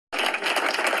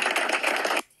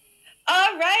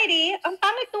Heidi, ang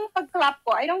pangit nung pag-clap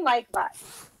ko. I don't like that.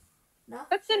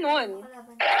 That's the nun. Okay,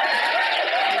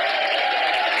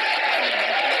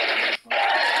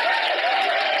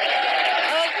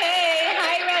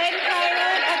 HaiRon.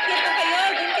 Akit na kayo.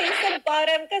 Dun kayo sa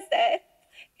bottom kasi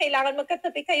kailangan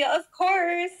magkatabi kayo, of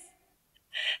course.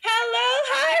 Hello,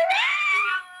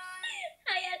 HaiRon!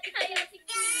 Hi,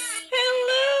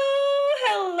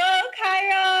 Hello,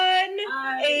 HaiRon!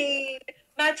 Hi. Eh,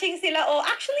 matching sila. Oh,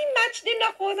 actually, match din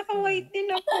ako. Naka-white din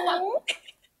ako.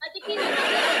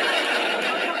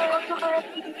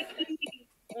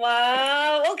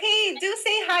 Wow. Okay, do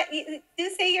say hi. Do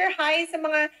say your hi sa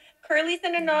mga curlies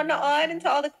na nanonood and to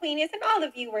all the queenies and all the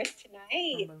viewers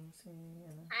tonight.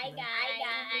 Hi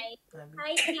guys.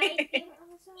 Hi Quincy.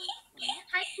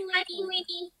 Hi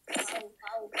Quincy.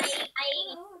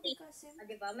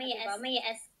 Diba? May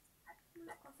S.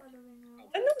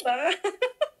 Ano ba?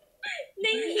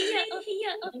 Nahihiya.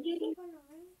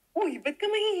 Uy, ba't ka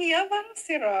mahihiya? Parang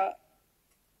sira.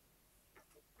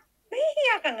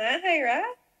 Nahihiya ka nga, Haira?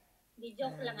 Di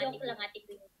joke lang ate.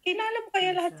 Kilala mo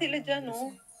kaya lahat sila dyan, no?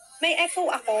 May echo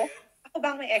ako? Ako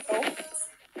ba ang may echo?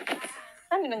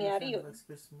 Ano nangyari yun?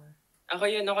 Ako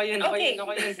yun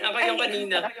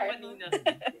kanina.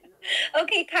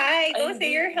 Okay, Kai, go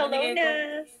say your hello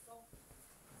na.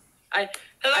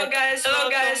 Hello guys,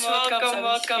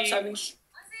 welcome sa aming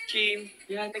stream.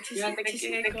 Yan,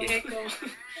 nag-echo.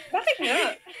 Bakit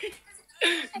nga?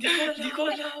 Di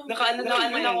ko alam. Naka-ano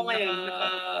ako ngayon.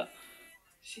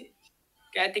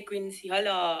 Kay Ate Quincy,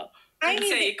 hala.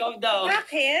 Quincy, ikaw daw.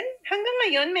 Akin? Hanggang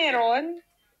ngayon meron.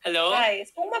 Hello?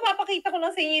 Guys, kung mapapakita ko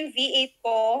lang sa inyo yung V8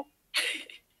 ko,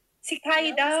 si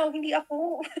Kai daw, hindi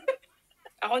ako.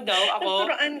 Ako daw.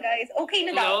 Nagturoan, guys. Okay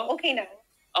na daw. Okay na.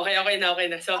 Okay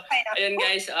na. So, ayun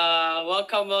guys,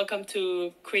 welcome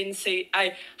to Quincy.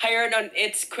 HaiRon on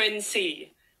It's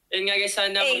Quincy. Ayun nga guys,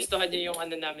 sana magustuhan niyo yung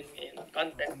ano namin ngayon,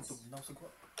 content.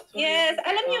 Yes,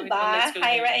 alam niyo ba,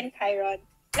 Haira and HaiRon,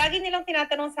 lagi nilang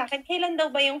tinatanong sa akin, kailan daw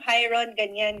ba yung HaiRon,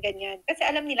 ganyan. Kasi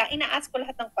alam nila, ina-ask ko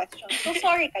lahat ng questions. So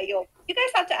sorry kayo. You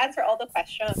guys have to answer all the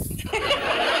questions.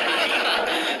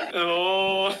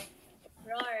 Oh.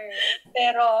 Roar.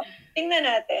 Pero, tingnan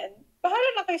natin. Bahala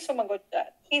na kayo sumagot dyan.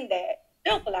 Hindi.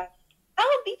 Joke lang. I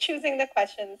will be choosing the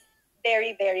questions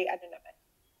very, very, naman.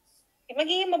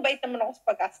 Magiging mabait naman ako sa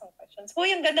pag-ask ng questions.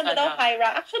 Hoy, ang ganda mo daw,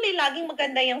 Haira. Actually, laging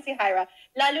maganda yung si Haira.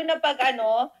 Lalo na pag,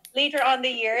 later on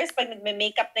the years, pag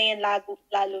nagme-makeup na yan, lalo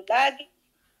lagi.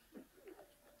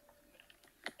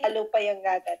 Lalo pa yung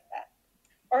gaganda.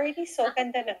 Already so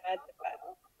ganda na nga, diba?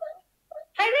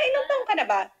 Haira, ilang taong ka na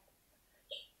ba?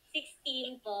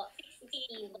 16 po.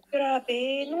 16.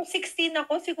 Grabe. Nung 16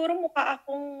 ako, siguro mukha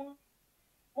akong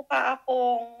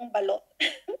balot.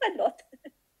 Balot.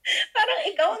 Parang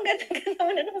ikaw ang ganda-ganda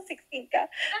mo na nung 16 ka.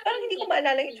 Parang hindi ko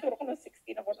maalala yung itsura ko nung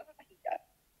 16 ako. Nakakahiga.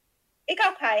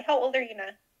 Ikaw, Kai, how old are you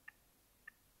na?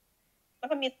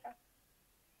 Nakamute ka.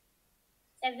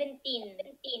 17.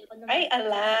 Ay,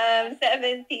 alam.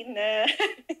 17 na.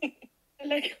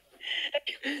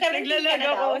 Naglalag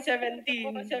ako, 17.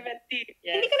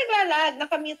 Yes. Hindi ka naglalag.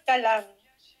 Nakamute ka lang.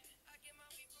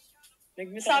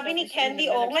 Sabi ni Candy,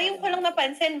 ngayon ko lang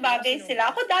napansin, bagay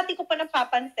sila. Ako dati ko pa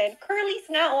napapansin. Curlies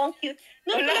nga, ang cute.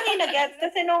 Nung ko lang yung nag-gets,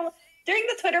 kasi during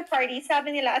the Twitter party,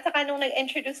 sabi nila, at saka nung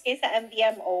nag-introduce kayo sa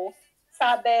MVMO,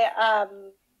 sabi,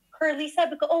 curly,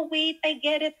 sabi ko, oh wait, I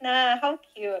get it na. How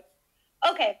cute.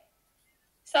 Okay.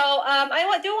 So, I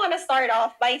do want to start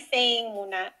off by saying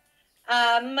muna,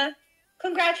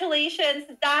 congratulations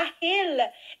dahil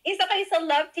isa kayo sa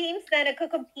love teams na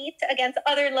nagko-compete against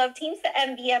other love teams sa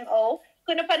MVMO.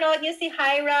 Kung napanood niyo si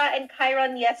Haira and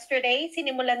HaiRon yesterday,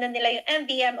 sinimulan na nila yung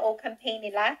MVMO campaign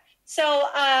nila. So,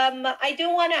 I do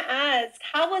want to ask,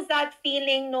 how was that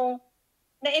feeling nung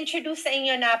na-introduce sa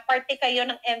inyo na parte kayo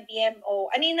ng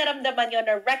MVMO? Ano yung naramdaman nyo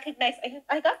na recognize,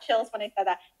 I got chills when I said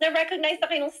that, na-recognize na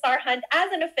kayo ng Star Hunt as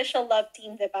an official love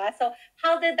team, diba? So,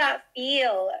 how did that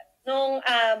feel nung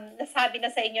nasabi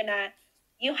na sa inyo na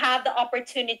you have the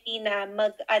opportunity na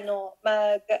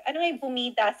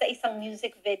bumida sa isang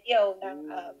music video ng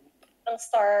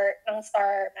Star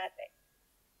Matic?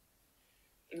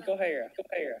 Ikaw, Haira.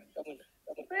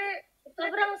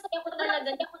 Sobrang saya ko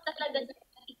talaga.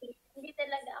 Hindi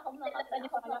talaga ako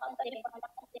makapaniwala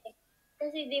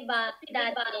kasi diba,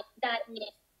 dati.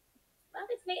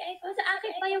 Bakit may echo? Sa akin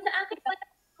pa.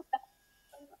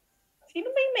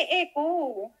 Sino may echo?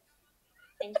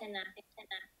 Tensya na.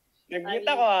 Nag-mute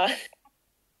ako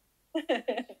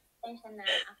Tensya na.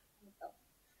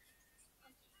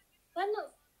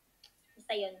 Paano?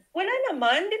 Basta yun. Wala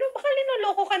naman. Di ba baka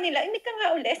linoloko ka nila? Hindi ka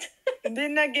nga ulit.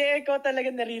 Hindi, nag-echo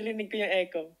talaga. Naririnig ko yung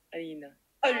echo. Ayun na.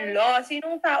 Ala,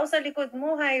 sinong tao sa likod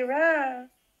mo, Haira?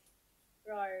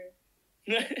 Roar.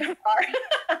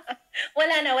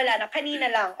 Wala na. Kanina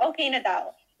lang. Okay na daw.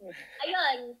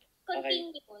 Ayun,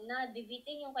 continue na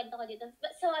bibitin yung kwento ko dito.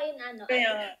 So, ayun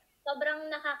Kaya, sobrang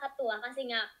nakakatuwa kasi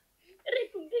nga,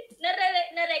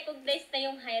 na-recognize na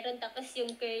yung HaiRon tapos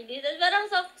yung Curly. So, parang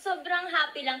sobrang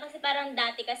happy lang kasi parang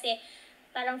dati kasi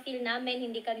parang feel namin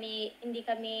hindi kami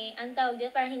ang tawag dito,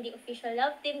 parang hindi official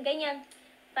love team, ganyan.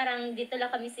 Parang dito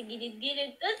lang kami sa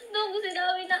gilid-gilid. Tapos nung gusto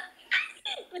namin na,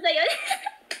 basta yun.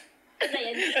 Basta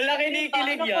yun. Wala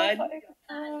kinikilig yan.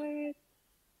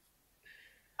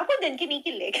 Ako din,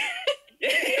 kinikilig.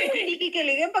 Hindi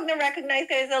kikilig yung pag na-recognize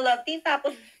kayo sa love team,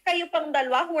 tapos kayo pang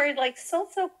dalawa who are like so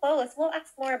close. We'll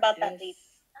ask more about that later.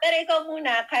 Pero ikaw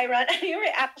muna, HaiRon, ano yung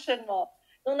reaction mo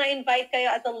nung na-invite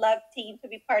kayo as a love team to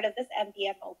be part of this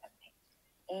MDMO campaign?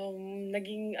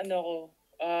 Naging ko,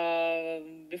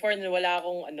 before nun, wala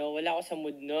ako sa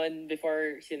mood nun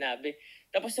before sinabi.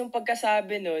 Tapos yung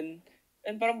pagkasabi nun,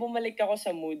 parang bumalik ako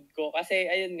sa mood ko kasi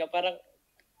ayun nga, parang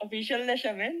official na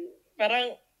siya, men.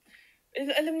 Parang,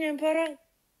 alam niyo yun, parang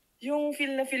yung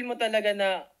feel mo talaga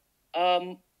na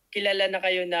kilala na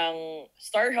kayo ng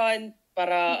Star Hunt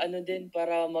para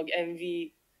para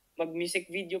mag-MV, mag-music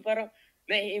video, parang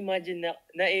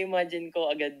na-imagine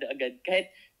ko agad kahit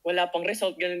wala pang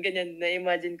result, ganyan,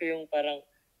 na-imagine ko yung parang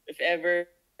if ever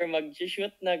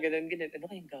mag-shoot na ganun, ano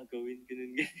kayong gagawin,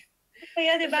 ganun.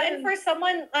 Kaya, diba? And for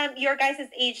someone your guys'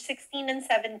 age, 16 and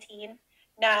 17,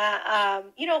 na,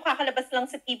 kakalabas lang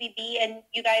sa PBB and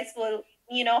you guys will,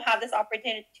 have this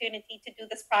opportunity to do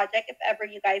this project if ever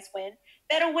you guys win.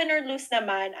 Pero win or lose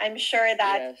naman, I'm sure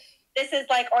that this is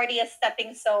like already a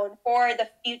stepping stone for the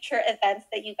future events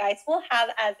that you guys will have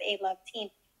as a love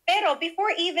team. Pero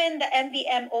before even the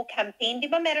MVMO campaign, di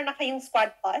ba meron na kayong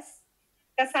Squad Plus?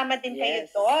 Kasama din kayo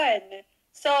doon.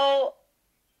 So,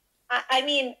 I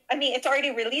mean, it's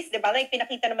already released, di ba? Like,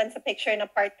 pinakita naman sa picture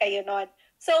na part kayo nun.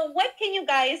 So, what can you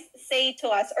guys say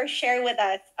to us or share with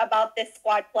us about this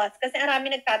Squad Plus? Kasi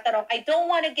marami nagtatanong, I don't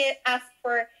want to ask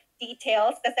for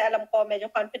details kasi alam ko medyo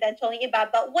confidential yung iba,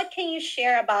 but what can you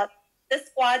share about the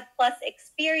Squad Plus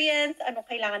experience? Ano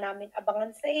kailangan namin abangan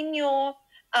sa inyo?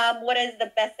 What is the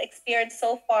best experience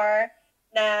so far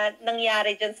na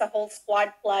nangyari dyan sa whole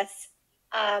Squad Plus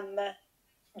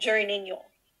journey nyo?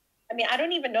 I mean, I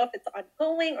don't even know if it's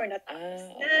ongoing or not,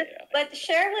 okay. But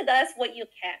share with us what you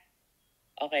can.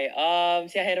 Okay,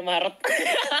 si HaiRon.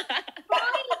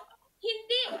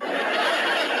 Hindi!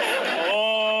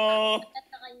 Oh!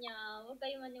 Sa kanya. Huwag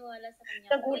kayo maniwala sa kanya.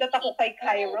 Nagulat ako kay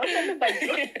HaiRon. Ano ba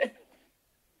yun?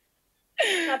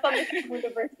 Napamit mo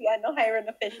University, HaiRon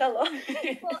official, oh.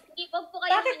 Wag po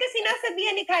kayo. Bakit kasi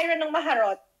nasabihan ni HaiRon ng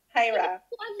maharot, Haira?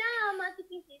 Kung alam,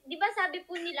 di ba sabi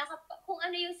po nila, kung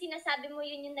ano yung sinasabi mo,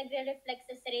 yun yung nagre-reflect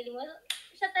sa sarili mo.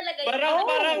 Siya talaga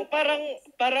yun.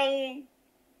 Parang,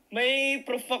 may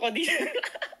proof ako dito.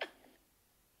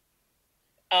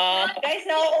 Guys,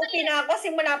 na-okay na ako.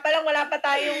 Simula pa lang, wala pa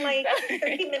tayong may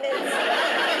 30 minutes.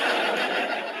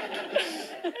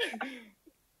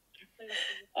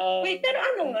 Wait, pero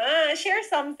ano nga? Share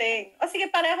something. O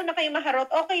sige, pareho na kayo maharot.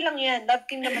 Okay lang yan. Love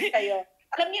team naman kayo.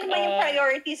 Alam niyo naman yung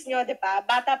priorities nyo, di ba?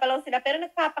 Bata pa lang sila, pero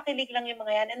nagpapakilig lang yung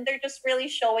mga yan. And they're just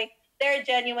really showing their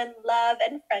genuine love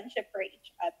and friendship for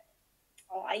each other.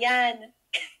 Oh, ayan.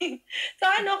 So,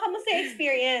 kamusta yung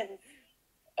experience?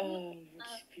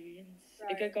 Experience?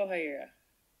 Ikaw, Haira.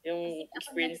 Yung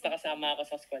experience na kasama ako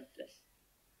sa Squad Plus.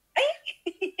 Ay!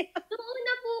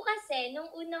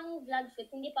 Nung unang vlog shoot,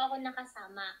 hindi pa ako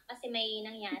nakasama kasi may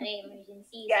nangyari,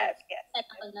 emergency. Yes.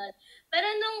 Pero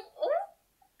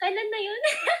kailan na yun?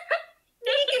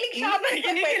 Nakikilig siya.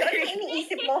 Ano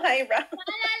iniisip mo, Haira?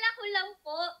 Maalala ko lang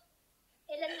po.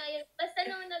 Kailan nga yun? Basta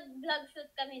nung nag-vlog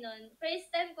shoot kami nun, first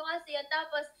time ko kasi yun.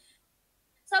 Tapos,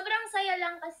 sobrang saya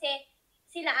lang kasi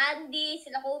sila Andy,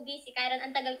 sila Kobe, si Kairan,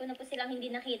 ang tagal ko na po silang hindi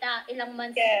nakita. Ilang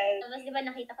months. Yes. Tapos, di ba,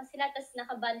 nakita ko sila, tapos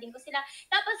nakabanding ko sila.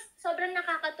 Tapos, sobrang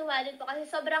nakakatuwa din po kasi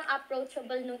sobrang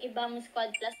approachable nung ibang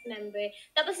Squad Plus member.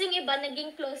 Tapos, yung iba,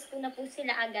 naging close ko na po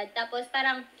sila agad. Tapos,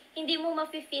 parang, hindi mo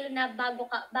mafe-feel na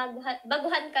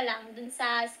baguhan ka lang dun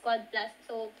sa Squad Plus.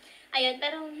 So, ayun,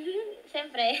 pero,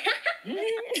 syempre.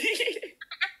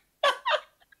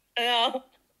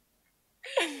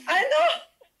 Ano?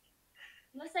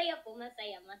 Masaya po,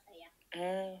 masaya.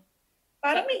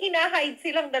 Parang may hinahide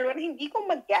silang dalawa na hindi ko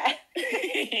mag-get.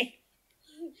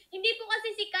 Hindi po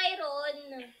kasi si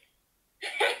Kairon.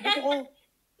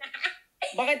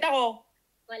 Bakit ako?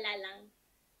 Wala lang.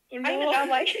 Ay,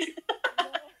 nag-away.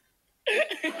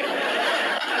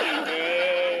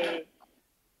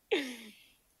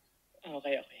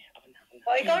 Okay. Ako na.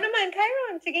 O, ikaw naman,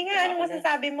 HaiRon. Sige nga, anong Ako na.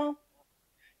 masasabi mo?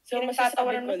 So, masasabi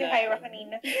Pinagtatawanan ko mo si lang HaiRon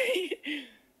kanina.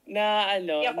 na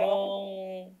Iyak ako.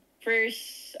 nung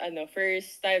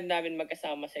first time namin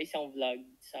magkasama sa isang vlog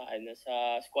sa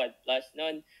Squad Plus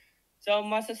noon. So,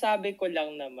 masasabi ko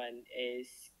lang naman is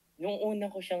nung una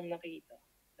ko siyang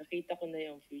nakita ko na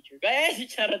yung future. Kaya si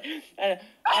Charot.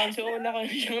 So, una ko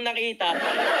siyang nakita.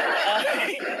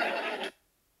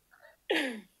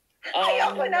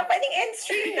 Ayoko na, pwedeng end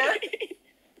stream na.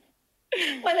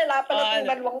 Malala pala itong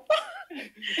dalawang pa.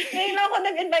 Ngayon lang ako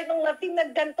nag-invite ng love team,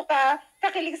 nagganto ka,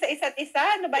 kakilig sa isa't isa.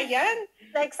 Ano ba yan?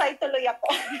 Na-excite tuloy ako.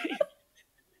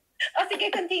 Sige,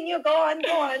 continue. Go on.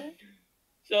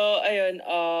 So, ayun,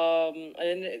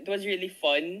 it was really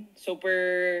fun.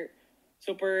 Super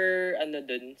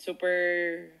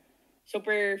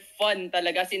fun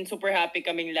talaga. As in, super happy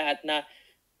kaming lahat na,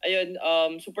 ayun,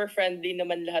 super friendly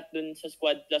naman lahat dun sa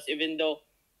Squad Plus. Even though,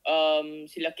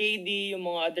 sila KD, yung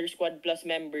mga other Squad Plus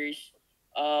members,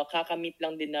 kakamit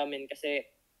lang din namin kasi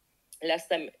last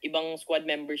time, ibang squad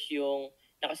members yung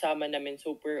nakasama namin,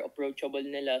 super approachable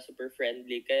nila, super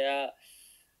friendly. Kaya,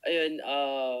 ayun,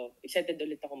 excited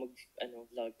ulit ako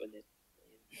vlog ulit.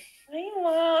 Ay,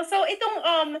 wow. So,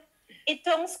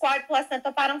 itong Squad Plus na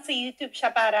to, parang sa YouTube siya,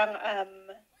 parang,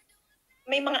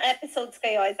 may mga episodes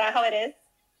kayo. Is that how it is?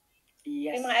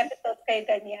 Yes. May mga episodes kayo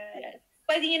ganyan. Yes.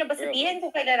 Pwede nyo na ba sabihin kung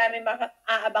kailan namin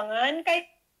maaabangan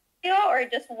kayo or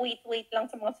just wait lang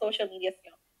sa mga social medias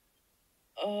nyo?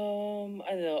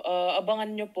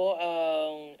 Abangan nyo po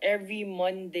every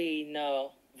Monday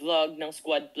na vlog ng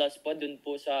Squad Plus po, dun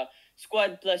po sa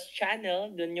Squad Plus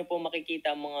channel. Dun nyo po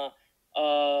makikita mga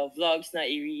vlogs na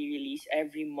i-release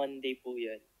every Monday po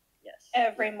yun. Yes.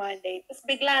 Every Monday. Tapos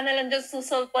bigla na lang dyan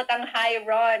susulpot ang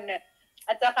HaiRon.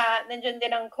 At saka, nandiyan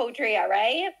din ang Kodria,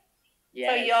 right? Yes.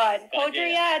 So, yun.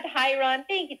 Kodria at HaiRon.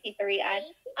 Thank you, Tita Rian.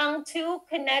 Ang two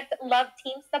Connect Love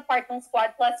Teams na part ng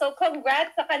Squad Plus. So,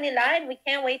 congrats sa kanila and we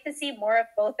can't wait to see more of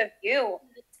both of you.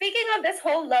 Speaking of this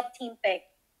whole love team thing,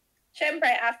 syempre,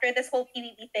 after this whole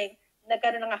PBB thing,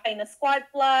 nagkaroon na nga kayo ng Squad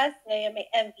Plus, ngayon may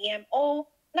MVMO.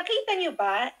 Nakita niyo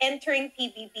ba, entering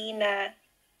PBB na,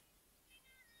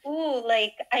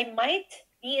 like, I might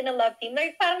be in a love team.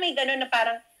 Like, parang may gano'n na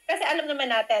parang, kasi alam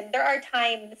naman natin, there are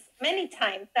times, many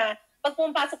times, na pag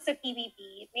pumapasok sa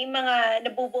PBB, may mga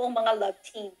nabubuong mga love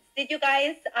teams. Did you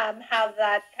guys have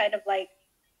that kind of like,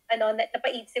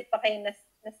 napaisip pa kayo na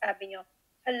sabi nyo,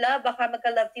 hala, baka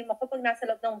magka-love team ako pag nasa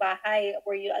loob ng bahay.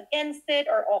 Were you against it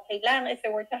or okay lang if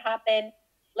it were to happen?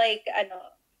 Like,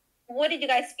 what did you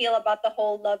guys feel about the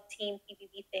whole love team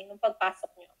PBB thing nung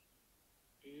pagpasok nyo?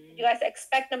 Did you guys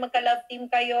expect na magka-love team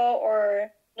kayo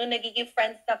or nung nagiging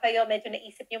friends na kayo, medyo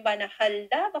naisip nyo ba na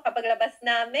hala, baka paglabas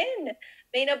namin,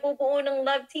 may nabubuo ng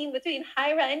love team between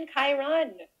Haira and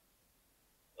HaiRon?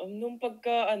 Nung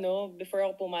before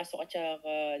ako pumasok at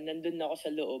saka nandun na ako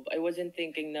sa loob, I wasn't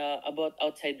thinking na about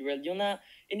outside world. Yung na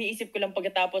iniisip ko lang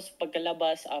pagkatapos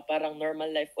pagkalabas, parang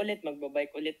normal life ulit,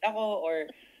 magbabike ulit ako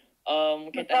or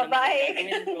kahit ano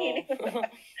gagawin ko.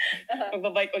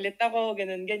 Magbabike ulit ako,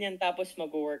 ganun-ganyan. Tapos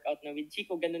mag-workout na with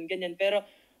Chico, ganun-ganyan. Pero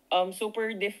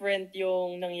super different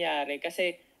yung nangyari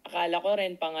kasi akala ko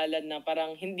rin pangalan na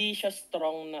parang hindi siya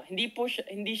strong na, hindi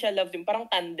siya love team,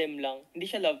 parang tandem lang. Hindi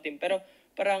siya love team, pero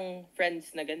parang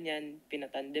friends na ganyan,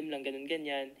 pinatandem lang,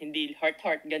 ganun-ganyan. Hindi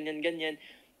heart-heart, ganyan-ganyan.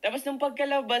 Tapos nung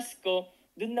pagkalabas ko,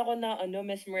 dun ako na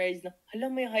mesmerized na, hala,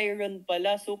 may HaiRon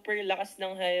pala, super lakas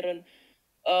ng HaiRon.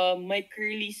 May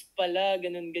curlies pala,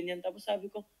 ganun-ganyan. Tapos sabi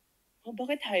ko,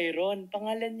 bakit HaiRon?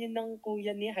 Pangalan yun ng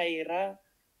kuya ni Haira.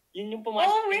 Yun yung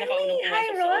pumasok, pinakaunang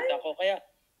pumasok sa utak ko. Kaya,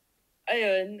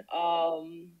 ayun,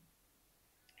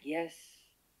 yes.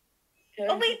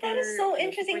 Kaya wait, that is so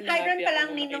interesting. HaiRon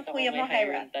pala ang name ng kuya mo,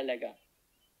 HaiRon. Talaga.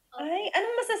 Ay,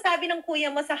 anong masasabi ng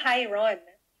kuya mo sa HaiRon?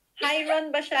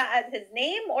 HaiRon ba siya as his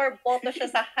name or boto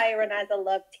siya sa HaiRon as a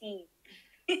love team?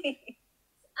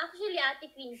 Actually,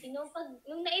 Ate Quincy,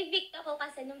 nung na-evict ako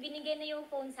kasi, nung binigay na yung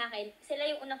phone sa akin, sila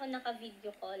yung una ko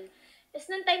naka-video call. Tapos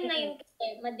nung time na yun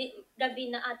kasi,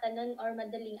 gabi na ata nun or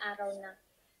madaling araw na.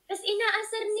 Tapos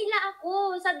inaasar nila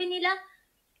ako. Sabi nila,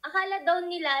 akala daw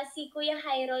nila si Kuya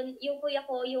HaiRon, yung kuya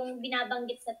ko, yung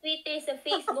binabanggit sa Twitter, sa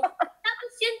Facebook.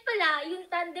 Tapos yun pala, yung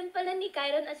tandem pala ni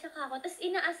HaiRon at saka ako. Tapos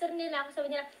inaasar nila ako.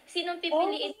 Sabi nila, sinong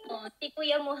pipiliin mo? Si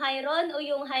Kuya mo HaiRon o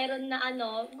yung HaiRon na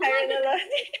HaiRon na lang.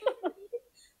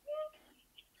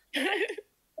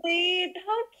 Wait,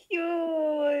 how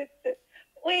cute!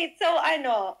 Wait, so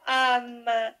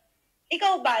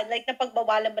ikaw ba, like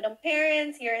napagbawalan ba ng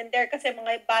parents here and there kasi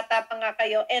mga bata pa nga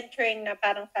kayo entering na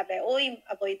parang sabi, uy,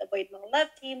 avoid mga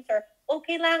love teams or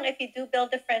okay lang if you do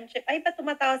build a friendship. Ay, ba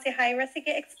tumatawa si Haira?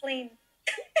 Sige, explain.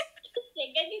 Kasi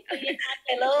ganito yun.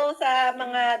 Hello sa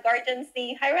mga guardians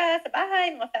ni Haira sa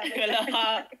bahay, mga family. Wala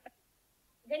ka.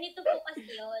 Ganito po kasi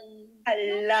yun.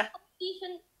 Hala.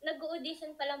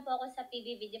 Nag-audition pa lang po ako sa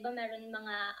PBB, di ba meron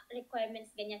mga requirements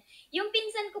ganyan. Yung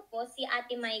pinsan ko po, si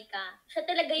Ate Maika, siya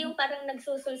talaga yung parang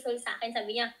nagsusulsul sa akin.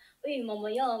 Sabi niya, uy,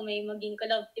 mamaya may maging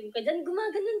collab team ka dyan.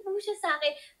 Gumaganon po siya sa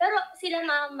akin. Pero sila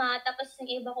mama, tapos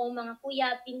yung iba kong mga kuya,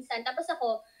 pinsan, tapos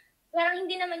ako, parang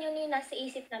hindi naman yun yung nasa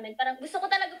isip namin. Parang gusto ko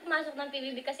talaga pumasok ng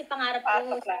PBB kasi pangarap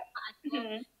ko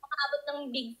makaabot ng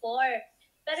Big Four.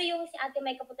 Pero yung si Ate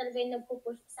Maika po talaga yung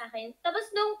nagpupush sa akin. Tapos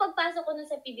nung pagpasok ko nun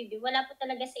sa PBB, wala po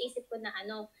talaga sa isip ko na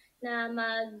na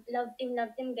mag-love team,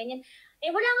 ganyan. Eh,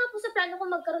 wala nga po sa plano ko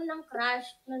magkaroon ng crush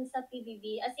nun sa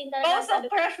PBB. As in, talaga So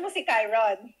crush mo si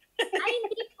HaiRon. ay,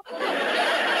 hindi po.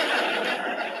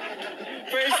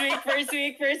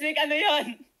 First week, ano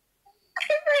yon?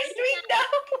 First week daw.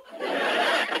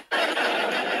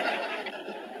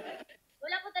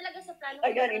 Wala po talaga sa plano.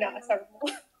 Ayun, inaasar mo.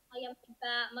 Kaya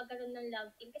magkaroon ng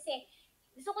love team. Kasi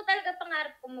gusto ko talaga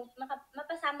pangarap ko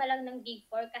mapasama lang ng Big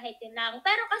Four kahit yun lang.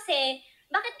 Pero kasi,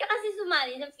 bakit ka kasi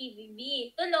sumali ng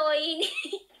PBB? Tuloy,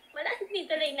 hindi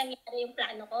tuloy nangyari yung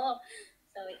plano ko.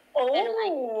 So, pero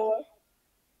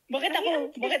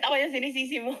Bakit ako yung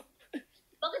sinisisi mo?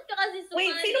 bakit ka kasi sumali?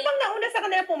 Wait, sino bang nauna sa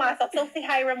kanila pumasok? So si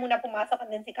Haira muna pumasok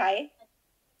and then si Kai?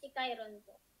 Si HaiRon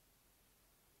po.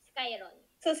 Si HaiRon.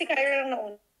 So si Haira lang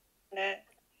nauna.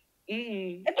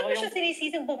 Eh, paano siya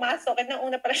sinisising pumasok? At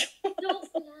nauna pala siya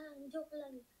pumasok. Joke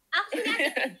lang.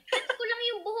 Actually, crush ko lang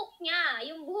yung buhok niya.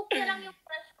 Yung buhok niya lang yung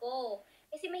crush ko.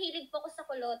 Kasi mahilig po ako sa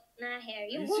kulot na hair.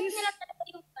 Yung buhok niya lang talaga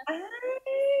yung crush ko.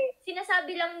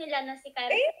 Sinasabi lang nila na si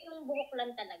Kyle, yung buhok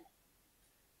lang talaga.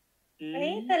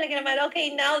 Ay, talaga naman. Okay,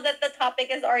 now that the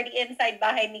topic is already inside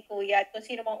bahay ni Kuya at kung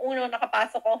sino mang unang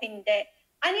nakapasok o hindi,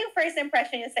 ano yung first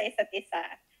impression niyo sa isa't isa?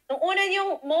 Nung una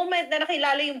yung moment na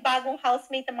nakilala yung bagong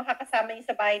housemate na makakasama niyo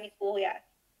sa bahay ni Kuya,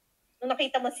 nung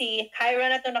nakita mo si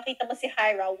HaiRon at nung nakita mo si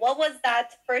Haira, what was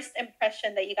that first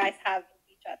impression that you guys have of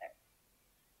each other?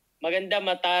 Maganda,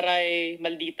 mataray,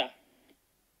 maldita.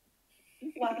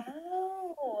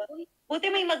 Wow!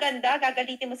 Buti may maganda,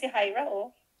 gagalitin mo si Haira,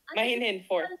 oh. Mahinhin,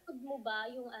 4. Napanood mo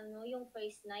ba yung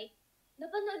first night?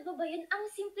 Napanood mo ba yun? Ang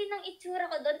simple ng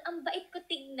itsura ko doon. Ang bait ko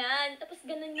tignan. Tapos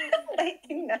ganun yung... Bait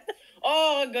tingnan.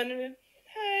 Ganun.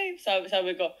 Hey,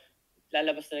 sabi ko,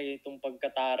 lalabas talaga itong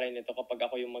pagkataray nito kapag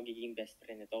ako yung magiging best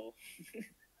friend nito.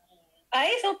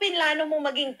 Ay, so pinlano mo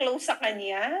maging close sa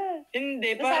kanya?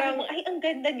 Hindi, So, parang... sabi mo, ay, ang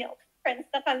ganda niya. Friends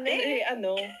na kami.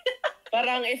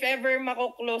 Parang if ever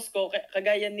mako-close ko,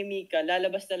 kagaya ni Mika,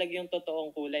 lalabas talaga yung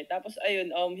totoong kulay. Tapos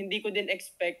ayun, hindi ko din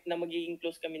expect na magiging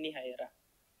close kami ni Haira.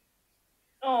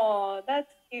 Oh, that's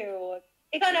cute.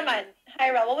 Ikaw naman,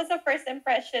 Haira, what was the first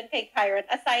impression kay HaiRon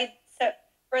aside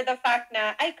for the fact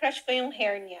na, ay, crush ko yung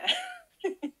hair niya?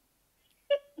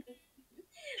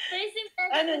 First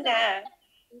impression. Ano na?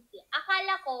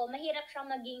 Akala ko, mahirap siyang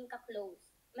maging ka-close.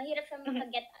 Mahirap siyang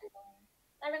makaget along.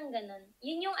 Parang ganun.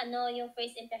 Yun yung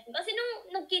first impression. Kasi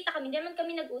nung nagkita kami, hindi naman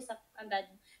kami nag-usap agad.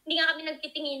 Hindi nga kami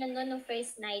nagtitinginan noon nung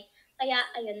first night. Kaya,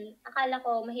 ayun, akala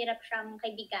ko mahirap siyang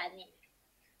kaibiganin.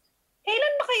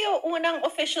 Kailan ba kayo unang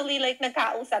officially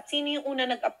nagkausap? Sino yung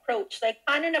unang nag-approach?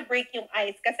 Paano na-break yung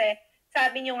ice? Kasi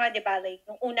sabi niyo nga, di ba,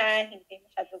 nung una, hindi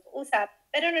masyado nag-uusap.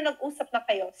 Pero nung nag-usap na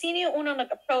kayo, sino yung unang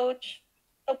nag-approach?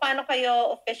 So, paano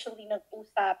kayo officially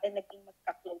nag-usap and naging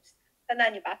magka-close?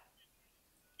 Tandaan niyo ba?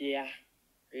 Yeah,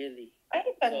 really.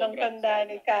 Ay, tandang-tanda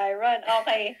ni HaiRon.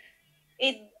 Okay.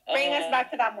 Bring us back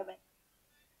to that moment.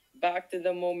 Back to the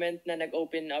moment na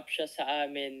nag-open up siya sa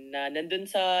amin na nandun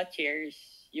sa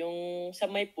chairs. Yung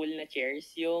sa may pool na chairs,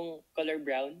 yung color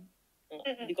brown.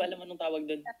 Hindi ko alam anong tawag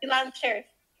dun. Lounge chairs.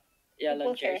 Yeah,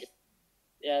 lounge chairs.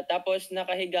 Yeah, tapos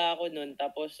nakahiga ako nun.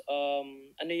 Tapos,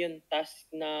 task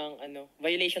ng,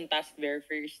 violation task, very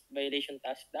first violation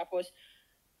task. Tapos,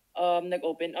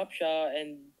 nag-open up siya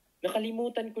and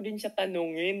nakalimutan ko din siya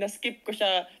tanungin. Na-skip ko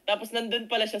siya. Tapos nandun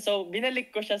pala siya. So,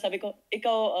 binalik ko siya. Sabi ko,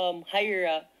 ikaw,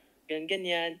 Haira.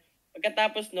 Ganyan.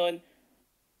 Pagkatapos nun,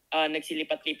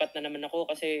 nagsilipat-lipat na naman ako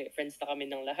kasi friends na kami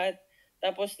ng lahat.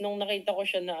 Tapos nung nakita ko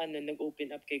siya na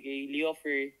nag-open up kay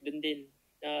Leofer, dun din.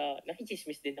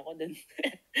 Nakichismis din ako dun.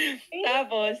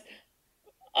 Tapos,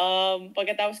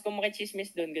 pagkatapos ko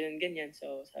makichismis dun, ganyan.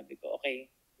 So, sabi ko,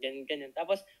 okay, ganyan.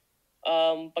 Tapos,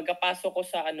 pagkapasok ko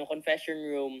sa confession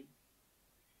room,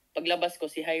 paglabas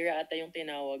ko, si Haira ata yung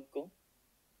tinawag ko.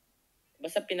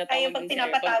 Basta pinatawag yung pag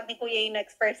pinapatawag ni Kuya yung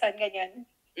next person, ganyan.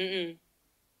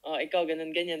 Ikaw,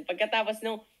 ganyan. Pagkatapos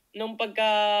nung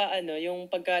yung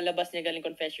pagkalabas niya galing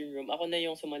confession room, ako na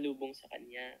yung sumalubong sa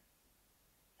kanya.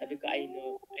 Sabi ko, I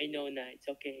know na, it's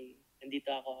okay. nandito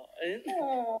ako.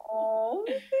 Oh,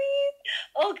 sweet.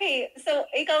 Okay, so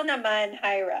ikaw naman,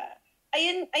 Hyra.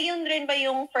 Ayun rin ba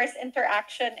yung first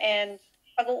interaction and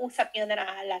pag-uusap niyo na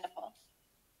naaalala ko?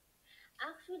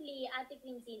 Actually, Ate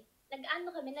Quincy,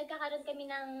 nagkakaroon kami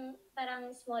ng parang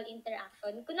small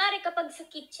interaction. Kunwari kapag sa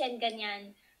kitchen,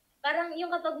 ganyan. Parang yung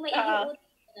kapag may iuutos,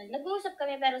 nag-uusap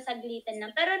kami pero saglitan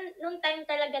lang. Pero nung time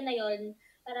talaga na yon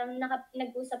parang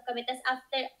nag-usap kami. Tapos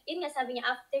after, yun nga sabi niya,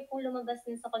 after kung lumabas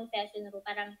din sa confession room,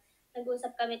 parang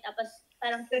nag-usap kami tapos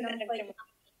parang kinumfort niya.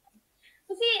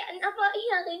 Kasi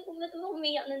iyakin kung ba't mo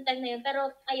umiyak nung time na yun.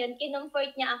 Pero ayun,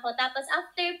 kinumfort niya ako. Tapos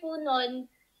after po nun,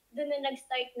 doon na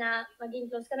nag-start na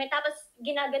maging close kami. Tapos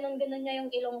ginaganon-ganon niya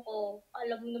yung ilong ko.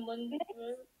 Alam mo naman.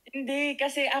 Hindi,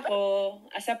 kasi ako,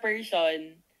 as a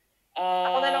person,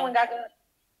 Ako na naman gagawin.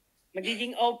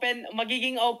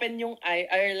 magiging open yung eye,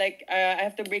 or like, I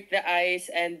have to break the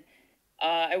ice and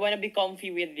I wanna be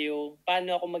comfy with you.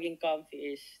 Paano ako maging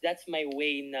comfy is, that's my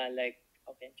way na like,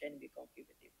 okay, I'm trying to be comfy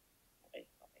with you. Okay.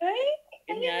 Ay,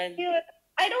 Ganyan. cute.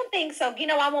 I don't think so.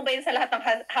 Ginawa mo ba yun sa lahat ng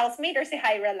housemate or si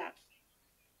Hyra lang?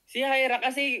 Si Haira,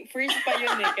 kasi first pa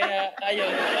yun eh, kaya ayun.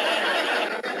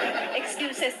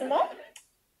 Excuses mo?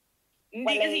 Hindi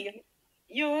Wala kasi, yun.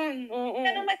 yun, oo.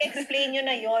 Ano mag-explain yun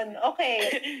na yun? Okay.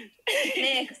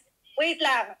 Next. Wait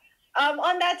lang.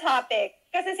 On that topic,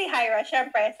 kasi si Hyra,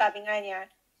 syempre, sabi nga niya,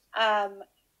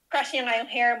 crush niya nga yung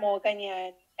hair mo,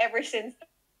 ganyan. Ever since,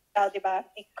 di ba?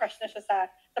 Crush na siya sa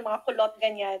mga kulot,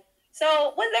 ganyan.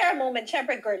 So, was there a moment,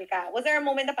 syempre girl ka, was there a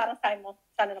moment na parang sabi mo,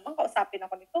 sana naman kausapin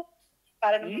ako nito?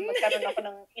 Para naman magkaroon ako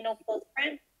ng, close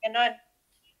friend. Ganon.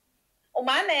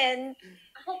 Umamin.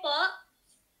 Ako po?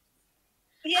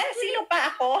 Yes, sino pa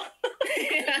ako?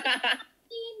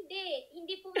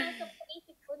 Hindi pumasok sa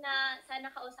isip ko na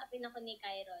sana kausapin ako ni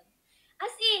HaiRon.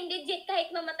 As in, legit, kahit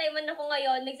mamatay man ako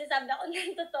ngayon, nagsasabi ako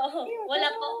ng totoo.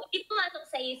 Wala po. Hindi pumasok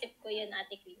sa isip ko yun,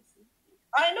 Ate Quincy.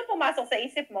 Ano pumasok sa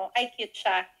isip mo? Ay, cute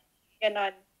siya.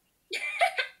 Ganon.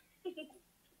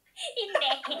 Hindi.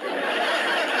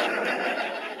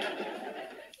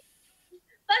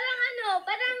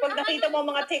 parang Pag nakita mo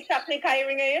mga TikTok ni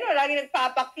Kyrie ngayon, lagi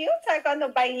nagpapak-cute. Sabi ko, ano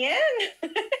ba yan?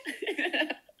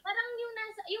 Parang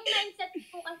yung mindset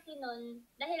ko kasi nun,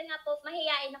 dahil nga po,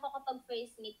 mahihain ako kapag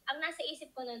first meet. Ang nasa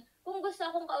isip ko nun, kung gusto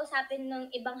akong kausapin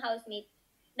ng ibang housemate,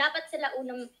 dapat sila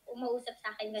unang umausap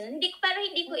sa akin ganun. Pero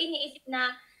hindi ko iniisip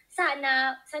na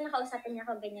sana kausapin niya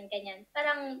ako ganyan.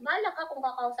 Parang, bahala ka kung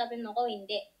kakausapin mo ko,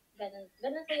 hindi. Ganun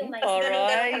po yung mindset. Tapos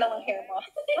ganun ka lang ang hair mo.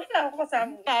 Wala ako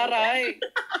kasama. Taray.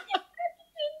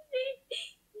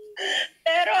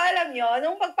 Pero alam nyo,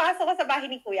 nung pagpasok ko sa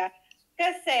bahay ni Kuya,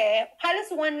 kasi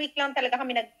halos 1 week lang talaga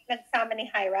kami nagsama ni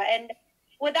Hyra. And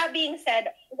with that being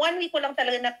said, 1 week ko lang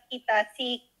talaga nakita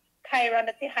si HaiRon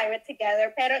at si Hyra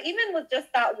together. Pero even with just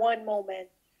that one moment,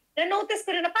 na-notice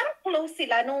ko rin na parang close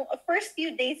sila nung first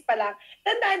few days pa lang.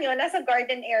 Tandaan nyo, nasa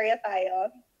garden area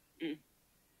tayo.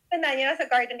 Tandaan nyo, nasa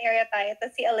garden area tayo.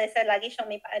 Tapos si Alyssa, lagi siyang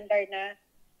may paandar na,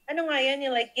 ano nga yun,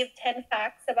 yung like give 10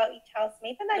 facts about each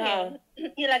housemate. Tandaan nyo,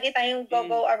 yung lagi tayong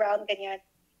go around ganyan.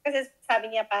 Kasi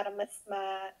sabi niya para mas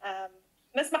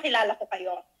makilala ko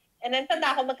kayo. And then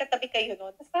tanda ako magkatabi kayo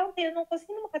noon. Tapos parang tinanong ko,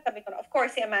 sino makatabi ko na? Of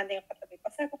course, si Amanda yung katabi ko.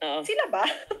 Sabi ko, sila ba?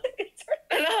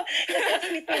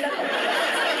 Sweet nila.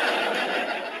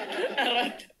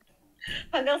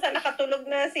 Hanggang sa nakatulog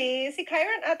na si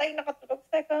HaiRon ata yung nakatulog.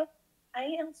 Sabi ko,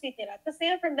 ay, ang sweet nila. Tapos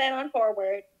from then on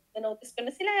forward, na-notice ko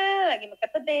na sila, lagi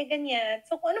magkatabi, ganyan.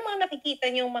 So kung ano mga nakikita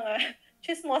niyo mga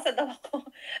chismosa daw ako.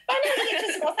 Paano hindi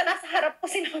chismosa? Nasa harap ko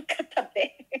sila magkatabi.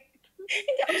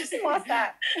 Hindi ako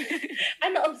chismosa.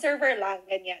 Observer lang,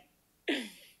 ganyan.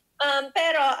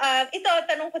 Pero ito,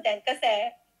 tanong ko din,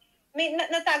 kasi may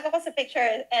natago ko sa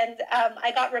picture and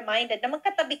I got reminded na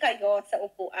magkatabi kayo sa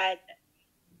upuan,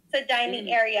 sa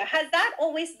dining area. Has that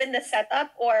always been the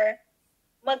setup or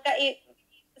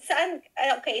saan?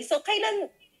 Okay, so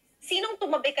kailan, sinong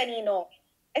tumabi kanino?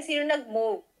 Sino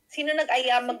nag-move? Sino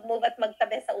nag-aya mag-move at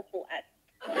magtabi sa upuan?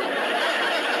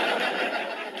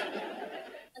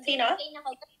 Sino?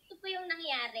 Ito po yung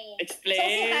nangyari. Explain. So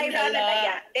si HaiRon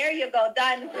nag-aya. There you go,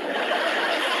 done.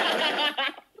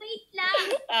 Wait lang.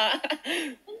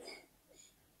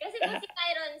 Kasi po si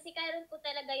HaiRon po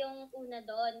talaga yung una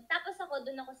doon. Tapos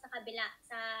doon ako sa kabila,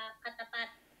 sa katapat.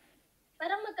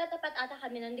 Parang magkatapat ata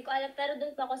kami nun, hindi ko alam, pero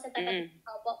doon po ako sa tapat ng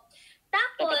opo.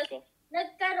 Tapos,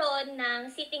 nagkaroon ng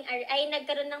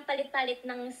palit-palit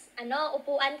ng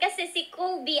upuan kasi si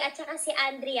Kobe at saka si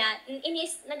Andrea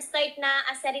nag-start na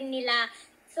asarin nila.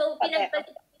 So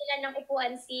pinagpalit nila ng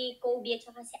upuan si Kobe at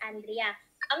saka si Andrea.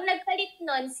 ang nagpalit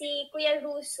nun si Kuya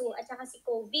Russo at saka si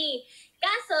Kobe.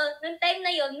 Kaso, nung time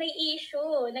na yon may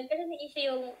issue. Nagkaroon ng issue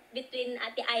yung between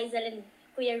Ate Aizal and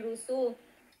Kuya Russo.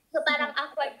 So, parang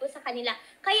awkward po sa kanila.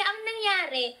 Kaya ang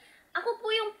nangyari, ako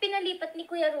po yung pinalipat ni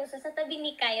Kuya Russo sa tabi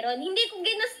ni HaiRon. Hindi ko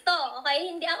ginusto, okay?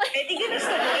 Hindi ako... Di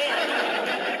ginusto mo rin.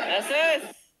 Asus!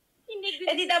 Hindi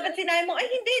gusto. Di dapat sinabi mo, ay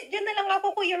hindi, dyan na lang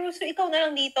ako, Kuya Russo, ikaw na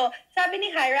lang dito. Sabi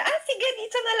ni Haira, sige,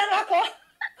 dito na lang ako.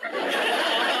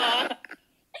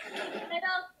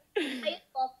 Pero, ayun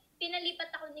po, pinalipat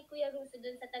ako ni Kuya Russo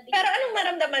dun sa tabi. Pero anong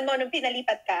naramdaman mo nung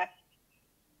pinalipat ka?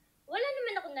 Wala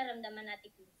naman akong naramdaman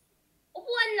natin.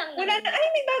 Upuan lang Wala na, ay,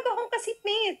 may bago akong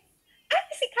kasitmate. Ay,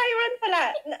 si HaiRon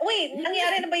pala. Wait,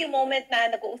 nangyari na ba yung moment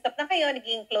na nag-uusap na kayo,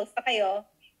 naging close na kayo?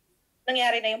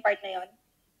 Nangyari na yung part na yon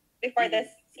before this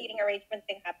seating arrangement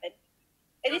thing happened?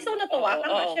 Eh di so natuwa ka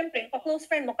nga. Siyempre, close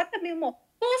friend mo, katabi mo.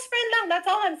 Close friend lang, that's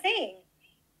all I'm saying.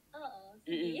 Oo.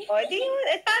 O, di yun.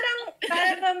 Parang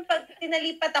pag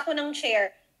tinalipat ako ng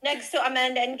chair next to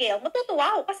Amanda and Gail,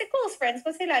 matutuwa ako kasi close friends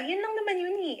ko sila. Yun lang naman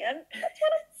yun eh. That's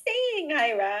what I'm saying,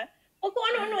 Haira. Huwag kung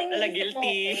ano-ano iniisip mo.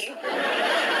 Guilty.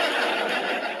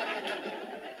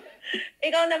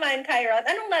 Ikaw naman, HaiRon,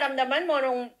 anong naramdaman mo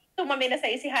nung tumami na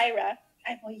sa'yo si Haira?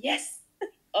 Ay mo, yes!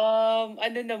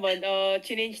 Ano naman,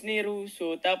 change ni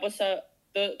Russo. Tapos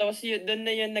yun, doon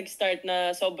na yun nag-start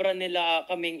na sobra nila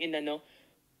kaming anong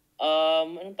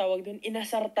tawag doon?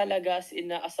 Inasar talaga,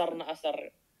 inaasar na asar.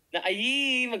 Na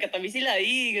ay, magkatabi sila,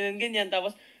 ay, ganyan.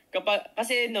 Tapos,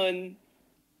 kasi noon,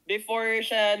 before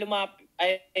siya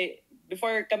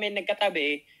before kami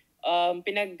nagkatabi,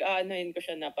 pinag-aanohin ko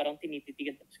siya na parang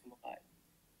tinititigan tapos kumakain.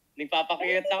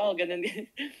 Nagpapakiyot ako, ganun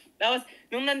din. Tapos,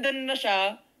 nung nandun na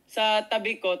siya sa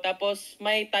tabi ko, tapos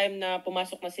may time na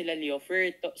pumasok na sila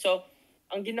Leofer. So,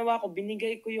 ang ginawa ko,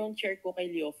 binigay ko yung chair ko kay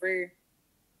Leofer.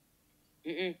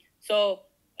 So,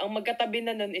 ang magkatabi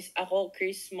na nun is ako,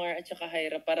 Chris, Mar, at saka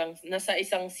Haira. Parang nasa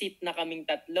isang seat na kaming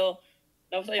tatlo.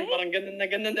 Tapos ayun, parang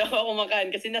ganun ako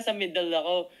kumakain kasi nasa middle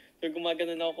ako. So,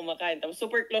 gumaganon ako kumakain. Tapos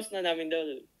super close na namin daw.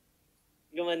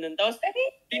 Gumanon. Tapos,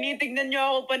 tinitignan niyo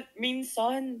ako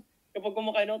minsan. Kapag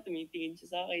kumakain ako, tumitingin siya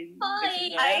sa akin.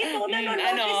 Ay, ito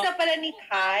nanonotice na pala ni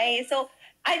Kai. So,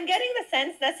 I'm getting the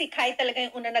sense na si Kai talaga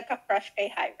yung una nagka-crush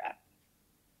kay Haira.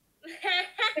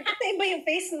 Kasi iba yung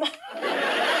face mo.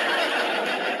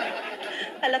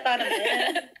 Halata na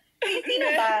yan. Sino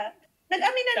ba?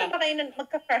 Nag-amina na ba kayo na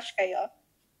magka-crush kayo?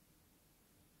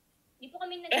 Hindi po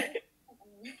kami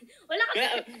Wala kasi.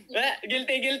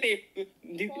 Guilty.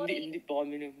 Hindi po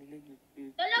kami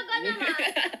Talaga naman.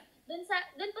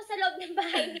 Doon po sa loob ng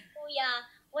bahay ni Kuya,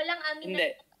 walang amin na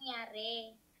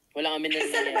nangyari. Walang amin na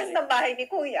nangyari. Sa labas ng bahay ni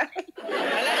Kuya.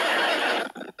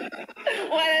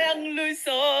 Walang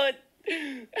lusot.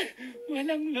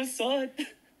 Walang lusot.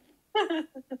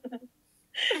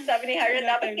 Sabi ni Harry,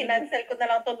 dapat kinancel ko na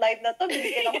lang itong live na to.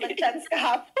 Bibigyan ako ng chance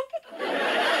kahapon.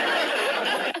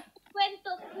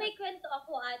 May kwento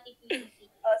ako, Ate Quincy.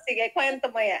 Oh, sige, kwento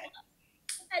mo yan.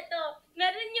 Ito,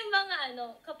 meron yung mga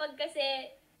kapag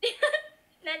kasi,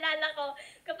 naalala ko,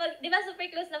 kapag, di ba super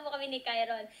close na po kami ni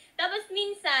HaiRon. Tapos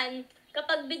minsan,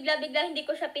 kapag bigla-bigla hindi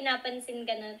ko siya pinapansin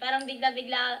ganun, parang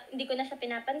bigla-bigla hindi ko na siya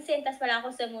pinapansin, tapos wala ako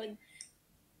sa mood.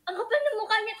 Ang kapal ng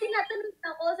mukha niya, tinatanong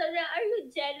ako, sabi niya, are you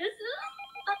jealous?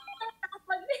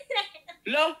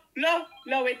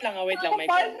 Wait lang.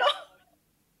 Paano?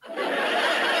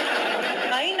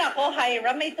 Ay, nako,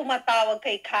 Haira, may tumatawag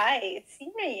kay Kai.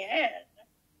 Sino yan?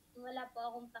 Wala po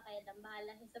akong pakialam.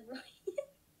 Bahala siya sa buhay.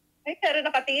 Ay, pero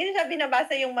nakatingin siya,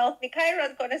 binabasa yung mouth ni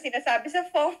HaiRon ko na sinasabi sa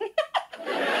phone.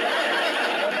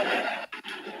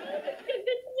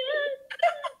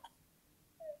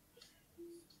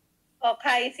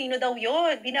 Okay, sino daw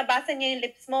yun? Binabasa niya yung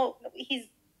lips mo.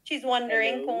 She's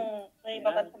wondering kung may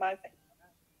iba ba tumasa.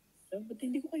 Ba't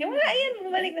hindi ko kayo? Wala, ayan,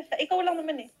 bumalik na siya. Ikaw lang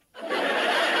naman eh.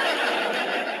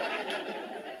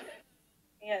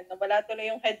 Ayan, nawala tuloy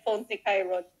yung headphones ni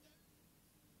HaiRon.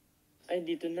 Ay,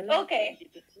 dito na lang. Okay.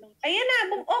 Ayan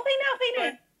na, okay na.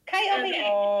 Kai, okay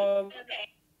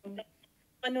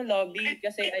na. Lobby,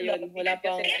 kasi ayun, wala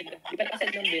pang, di pa nakasad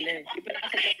ng dinner.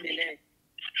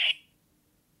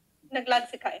 Nag-lag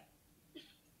si Kai.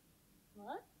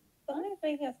 What?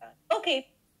 Okay,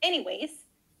 anyways.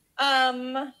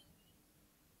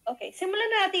 Okay, simulan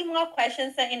na natin yung mga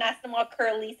questions na in-ask ng mga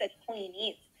curlies at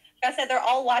queenies. Kasi they're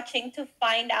all watching to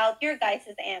find out your guys'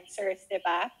 answers, di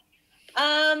ba?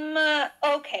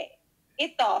 Okay.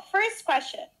 Ito, first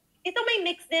question. Ito may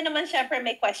mix din naman, syempre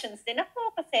may questions din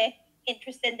ako kasi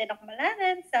interested din ako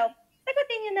malaman. So,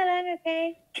 sagutin nyo na lang,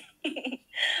 okay?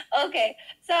 Okay.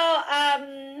 So,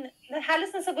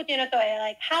 halos nasagot nyo na to eh.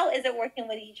 Like, how is it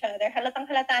working with each other? Halatang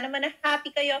halata naman na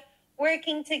happy kayo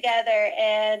working together,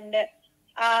 and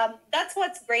that's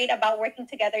what's great about working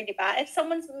together, di ba? If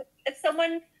someone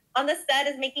on the set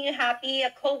is making you happy,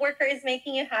 a coworker is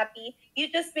making you happy,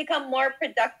 you just become more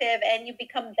productive and you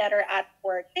become better at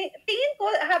work. Tingin ko,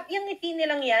 yung ngiti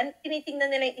nilang yan,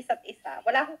 tinitingnan nila yung isa't isa.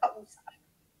 Wala akong kausap.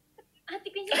 Ate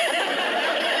Quincy.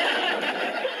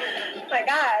 Oh my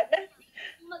God.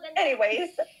 Maganda.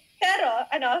 Anyways, pero,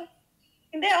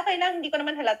 hindi, okay lang. Hindi ko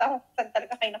naman halata kung saan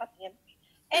talaga kayo nakatingin.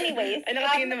 Anyways. Ay,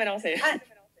 nakatingin naman ako sa'yo.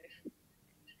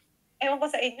 Ewan ko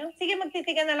sa inyo. Sige,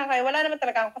 magtitigan na lang kayo. Wala naman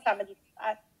talaga akong kasama dito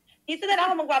sa atin. Dito na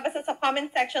lang ako magbabasa sa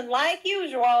comment section like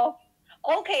usual.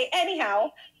 Okay, anyhow,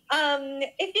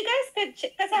 if you guys could,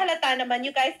 kasi halata naman,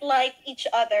 you guys like each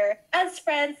other. As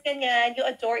friends, ganyan, you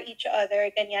adore each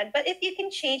other, ganyan. But if you can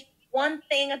change one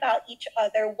thing about each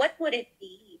other, what would it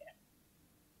be?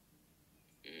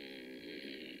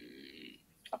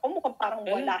 Ako mukhang parang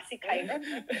wala si HaiRon.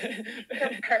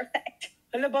 You're perfect.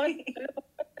 Hala, bakit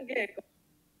nag-echo?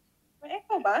 May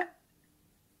echo ba?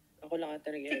 Ako lang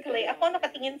ata nag-echo. Si Clay, ako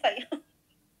nakatingin sa'yo.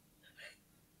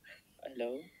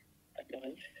 Hello?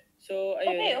 Okay. So,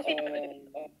 ayun. Okay.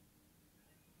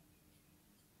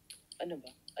 Ano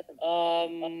ba?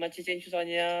 Machichange ko sa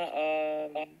kanya.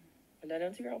 Wala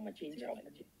lang siguro ako ma-change.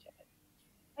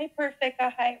 Ay, perfect ka,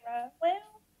 Haira.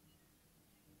 Well,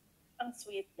 ang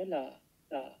sweet. Wala.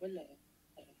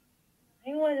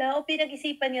 Ay, wala. O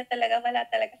pinag-isipan niya talaga. Wala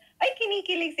talaga. Ay,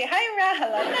 kinikilig si Haira.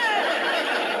 Hala na.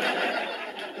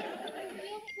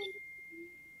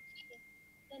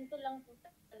 Ganito lang po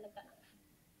talaga.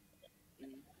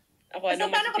 Ako, So,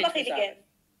 paano ka ba kiligin?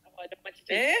 Ako,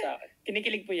 machichange sa akin.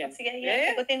 Kinikilig po yan. Sige,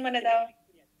 yan. Sagutin mo na daw.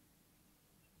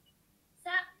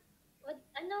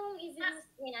 Anong isip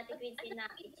ni Ate Quincy na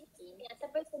sa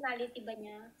personality ba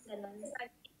niya? Ganon.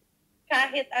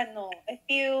 Kahit ano, if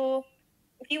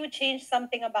you would change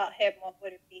something about him, what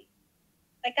would it be?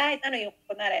 Like kahit ano, yung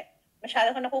kunwari,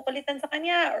 masyado ka nakukulitan sa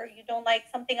kanya, or you don't like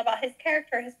something about his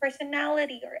character, his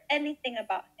personality, or anything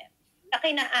about him, na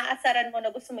kinaasaran mo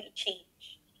na gusto mo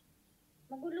i-change.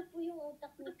 Magulo po yung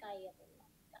utak ni Kaya.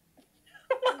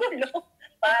 Magulo?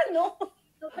 Paano?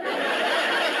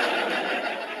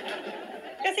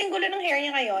 Kasi ang gulo ng hair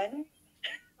niya ngayon.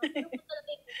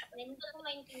 Hindi ko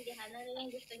maintindihan ano yung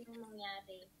gusto niyong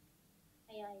mangyari.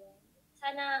 Kaya yun.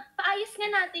 Sana, paayos nga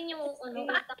natin yung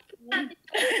utak mo.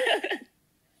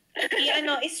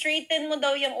 I-straighten mo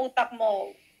daw yung utak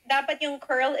mo. Dapat yung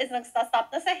curl is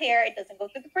nagstop na sa hair, it doesn't go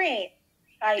to the brain.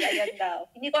 Ay, ayan daw.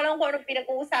 Hindi ko alam kung anong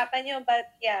pinag-uusapan niyo, but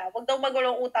yeah, wag daw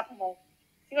magulong utak mo.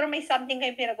 Siguro may something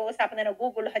kayong pinag-uusapan na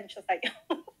naguguluhan siya sa'yo.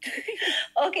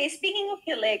 Okay, speaking of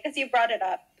kilig, because you brought it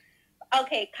up.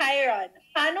 Okay, HaiRon,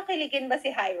 paano kiligin ba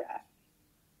si Haira?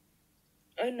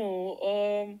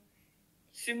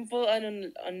 Simple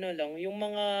lang, yung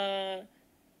mga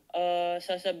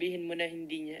sasabihin mo na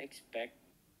hindi niya expect.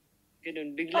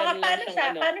 Ganun, bigla lang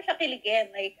siyang paano siya kiligin?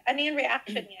 Like, ano yung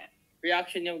reaction niya?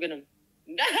 Reaction niya, ganun.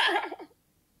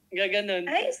 Gaganon.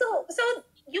 Ay, so,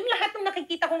 yung lahat ng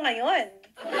nakikita ko ngayon.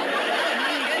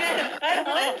 Ay,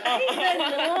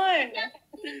 ganon.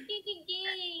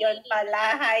 Yun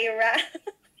pala, Haira.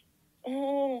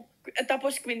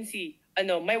 Tapos Quincy,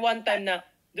 may one time na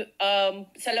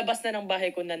sa labas na ng bahay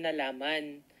ko na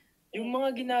nalaman. Yung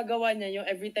mga ginagawa niya, yung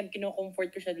every time kino-comfort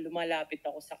ko siya, lumalapit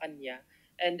ako sa kanya.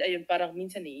 And ayun, parang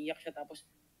minsan iiyak siya, tapos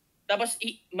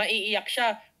maiiyak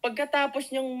siya.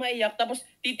 Pagkatapos niyang maiyak, tapos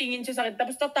titingin siya sa akin,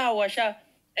 tapos tatawa siya.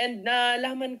 And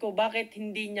nalaman ko bakit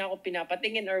hindi niya ako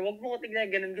pinapatingin or wag mo ko tignan,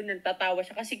 ganun, tatawa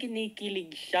siya kasi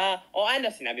kinikilig siya. O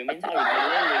sinabi mo yun sa akin.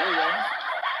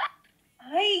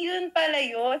 Ay, yun pala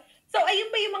yun. So,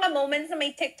 ayun ba yung mga moments na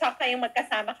may TikTok kayong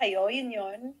magkasama kayo? Yun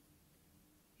yun?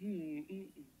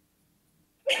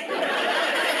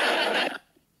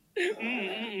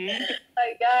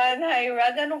 Ayan, Haira,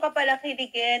 ganun ka pala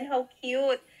kiligin. How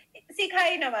cute. Si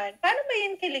Kai naman, paano ba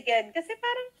yun kiligin? Kasi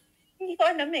parang, hindi ko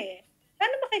alam eh.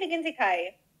 Paano ba kiligin si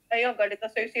Kai? Ayun, galit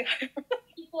na sa'yo si Haira.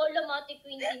 Hindi ko alam, Ate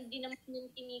Quincy, hindi naman yung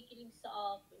kinikilig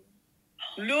sa akin.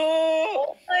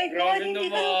 Oh my God, Grabe hindi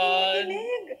ka naman.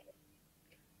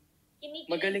 kinikilig.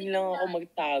 Magaling lang ako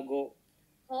magtago.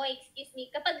 Oh, excuse me.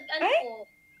 Kapag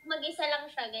mag-isa lang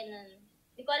siya, ganun.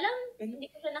 Hindi ko alam. Hindi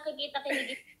ko siya nakikita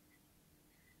kiligin.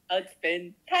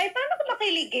 Outspend. Kai, paano ka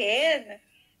makiligin?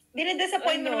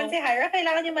 Dinidisappoint mo naman si Haira.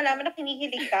 Kailangan niya malaman na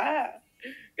kinikilig ka.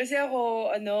 Kasi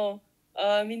ako,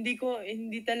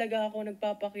 hindi talaga ako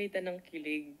nagpapakita ng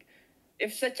kilig.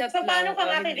 If sa chat So, lang... paano ka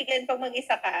makiligin pag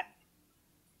mag-isa ka?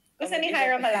 Gusto ni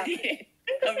Haira malaman.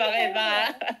 Bakit ba?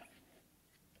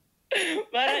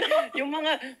 Parang yung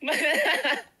mga...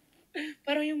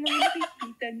 Parang yung mga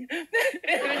nakikita niya.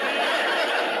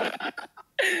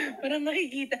 Parang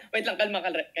nakikita. Wait lang, kalma,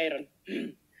 Kairon.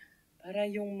 Para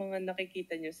yung mga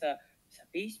nakikita niyo sa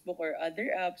Facebook or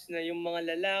other apps na yung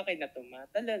mga lalaki na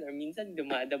tumatalon or minsan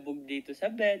dumadabog dito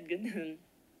sa bed, ganun.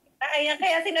 Ayan,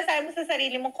 kaya sinasabi mo sa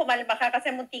sarili mo, kumalma ka kasi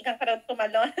muntikan ka raw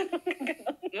tumalon.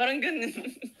 Parang ganun.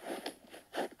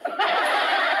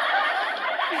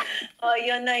 Oh,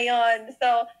 yun na yun.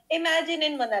 So,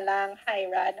 imaginein mo na lang,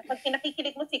 HaiRon, pag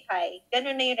kinakikilig mo si Kai,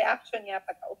 ganun na yung reaction niya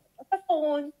pag kausap mo sa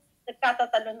phone,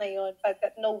 nagkatatalon na yun, pag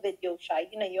no video siya,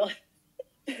 yun na yun.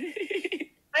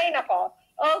 Ay, nako.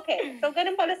 Okay, so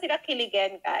ganun pala sila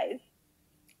kiligin, guys.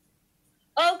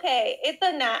 Okay, ito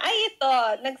na. Ay, ito.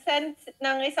 Nag-send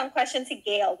ng isang question si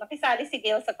Gail. Nakisali si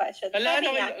Gail sa question. Hala,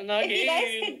 Sabi niya, if you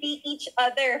guys could be each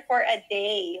other for a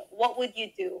day, what would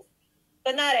you do?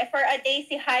 Kunwari, for a day,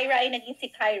 si Haira ay naging si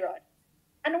HaiRon.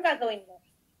 Anong gagawin mo?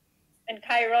 And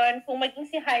HaiRon, kung maging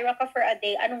si Haira ka for a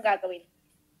day, anong gagawin mo?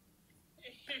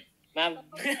 Ma'am.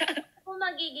 Kung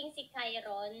magiging si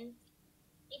HaiRon,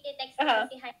 iti-text ko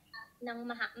si Haira ng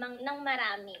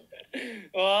marami.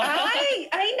 Oh.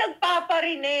 Ay,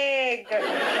 nagpaparinig.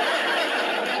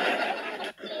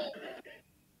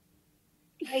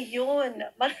 Ayun,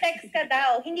 mag-text ka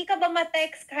daw. Hindi ka ba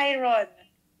ma-text, HaiRon?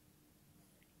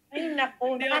 Ay,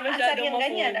 naku, nakakaasar yung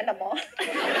ganyan, alam mo?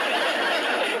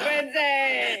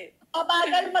 Quincy!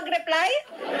 Mabagal mag-reply?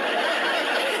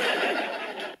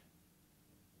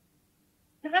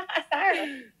 Nakakaasar.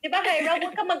 Di ba, HaiRon,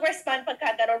 huwag ka mag-respond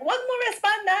pagka gano'n. Huwag mo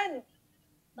respondan.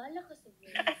 Bala ka sa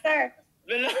Nakakaasar.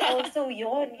 Oh, so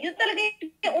yun. Yun talaga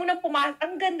yung unang pumasok.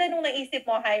 Ang ganda nung naisip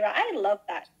mo, Haira. I love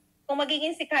that. Kung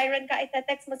magiging si HaiRon ka,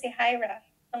 ita-text mo si Haira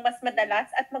ng mas madalas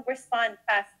at mag-respond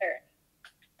faster.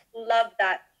 Love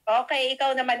that. Okay,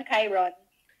 ikaw naman, HaiRon.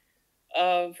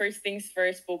 First things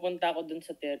first, pupunta ako dun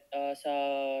sa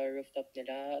rooftop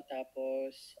nila.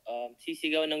 Tapos,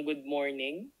 sisigaw ng good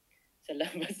morning sa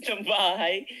labas ng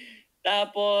bahay.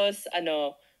 Tapos,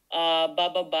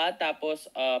 bababa, tapos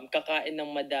kakain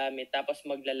ng madami, tapos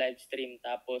magla-livestream,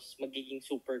 tapos magiging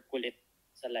super kulit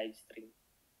sa livestream.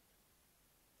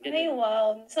 Ay,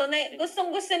 wow. So,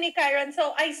 gustong-gusto ni HaiRon.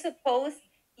 So, I suppose,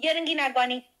 yan ang ginagawa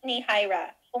ni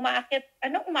Haira.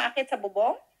 Umaakit sa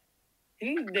bubong?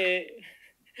 Hindi.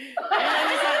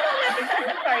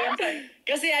 Sorry, I'm sorry.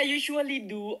 Kasi I usually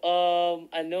do,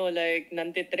 like,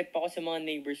 nantitrip ako sa mga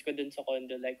neighbors ko dun sa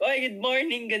condo. Like, oy, good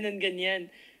morning, ganun, ganyan.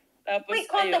 Tapos,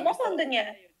 Wait, condo mo? Condo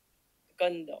niya?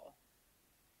 Condo.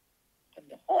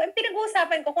 Oh, ang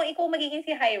pinag-uusapan ko kung ikaw magiging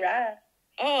si Haira.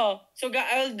 Oh, so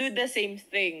I'll do the same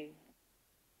thing.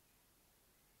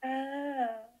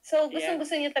 So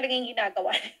gustong-gusto niyo talaga yung ginagawa.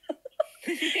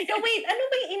 So wait, ano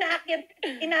ba yung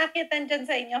inaakyatan dyan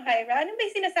sa inyo, Haira? Ano ba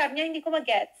yung sinasabi niya? Hindi ko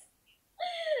mag-gets.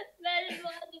 Meron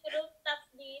mga rooftop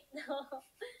dito.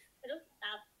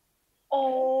 Rooftop.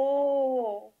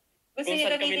 Oh. Gusto niyo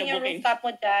gamitin yung rooftop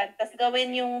mo dyan. Tapos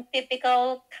gawin yung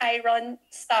typical HaiRon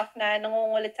stuff na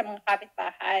nangungulit sa mga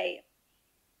kapitbahay.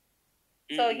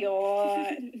 So, yun.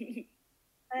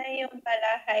 Ay, yun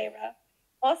pala, Haira.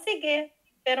 O, sige.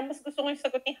 Pero mas gusto ko yung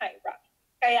sagot ni Haira.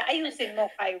 Kaya ayusin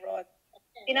mo, HaiRon.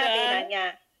 Sinabi na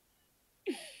niya.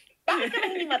 Bakit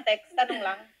ka hindi ma-text? Tanong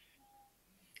lang.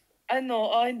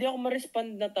 Hindi ako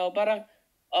ma-respond na tao. Parang,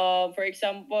 for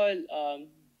example,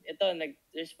 ito,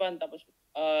 nag-respond, tapos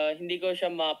hindi ko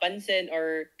siya mapansin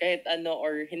or kahit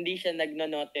or hindi siya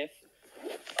nagno-notif.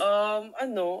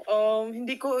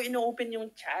 Hindi ko ino-open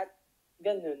yung chat.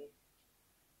 Ganun.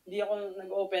 Hindi ako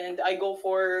nag-open and I go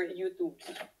for YouTube.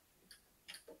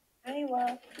 Ay,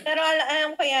 wow. Pero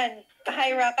alam ko yan,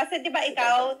 Haira, kasi di ba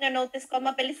ikaw, na-notice ko,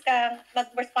 mabilis kang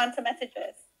mag-respond sa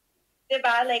messages. Di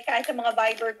ba? Like, kahit sa mga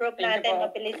Viber group natin,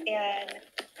 mabilis yan.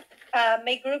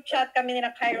 May group chat kami ni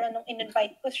HaiRon nung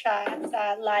in-invite ko siya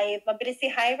sa live. Mabilis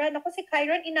si HaiRon. Ako si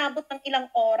HaiRon, inabot ng ilang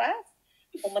oras.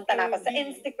 Pumunta na ako sa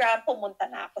Instagram, pumunta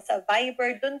na ako sa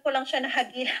Viber. Doon ko lang siya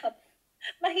nahagilap.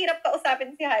 Mahirap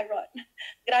kausapin si HaiRon.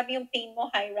 Grabe yung pain mo,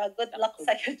 Haira. Good luck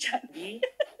sa'yo dyan.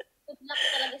 Good luck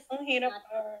talaga sa Ang hirap.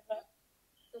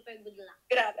 Super good luck.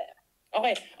 Grabe.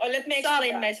 Okay. Let me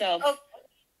explain myself. Okay.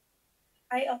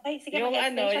 Ay, okay. Sige,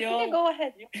 mag-explain siya. Sige, go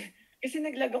ahead. Kasi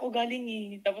naglag ako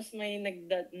galing Tapos may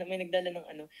nagdala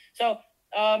ng So,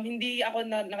 hindi ako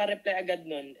naka-reply agad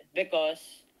nun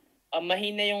because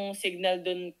mahina yung signal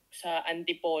dun sa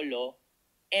Antipolo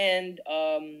and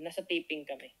nasa taping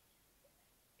kami.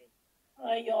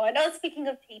 Ayun. Oh, speaking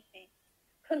of taping,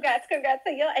 congrats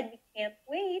sa you, and we can't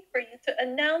wait for you to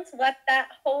announce what that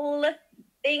whole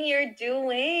thing you're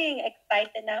doing.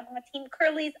 Excited na mga Team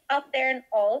Curly's out there and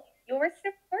all your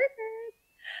supporters.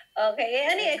 Okay,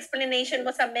 ano yung explanation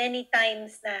mo sa many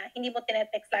times na hindi mo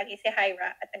tinetext lagi si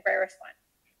Haira at nagre-respond?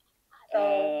 So,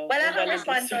 wala kang valid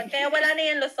response reason. doon. Kaya wala na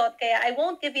yung lusot. Kaya I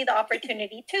won't give you the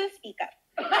opportunity to speak up.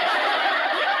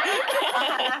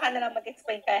 Bahala ka na lang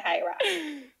mag-explain kay Haira.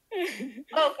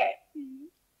 Okay.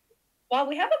 Wow,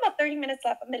 we have about 30 minutes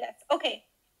left. Okay.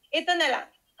 Ito na lang.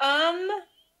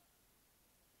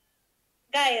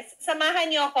 Guys,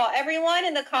 samahan niyo ako. Everyone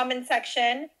in the comment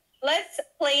section, let's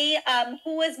play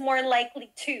who is more likely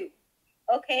to.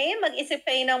 Okay? Mag-isip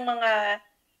kayo ng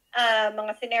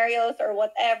mga scenarios or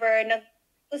whatever na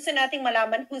gusto nating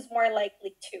malaman who's more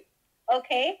likely to.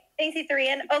 Okay? Thanks,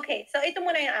 Ithrian. Okay, so ito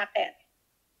muna yung akin.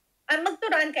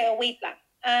 Magturuan kayo. Wait lang.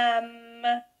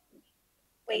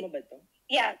 Wait. Tama ba ito?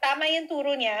 Yeah, tama yung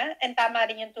turo niya and tama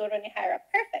rin yung turo ni Haira.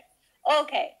 Perfect.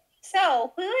 Okay.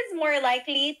 So, who is more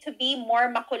likely to be more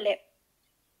makulit?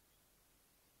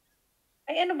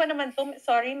 Ay, ano ba naman to?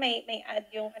 Sorry, may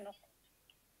add yung ano.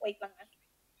 Wait lang ah.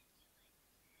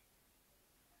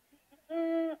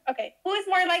 Okay. Who is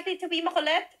more likely to be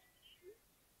makulit?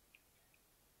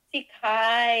 Si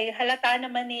Kai. Halata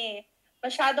naman eh.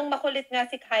 Masyadong makulit nga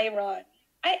si HaiRon.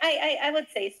 I would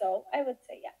say so. I would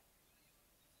say yeah.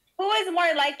 Who is more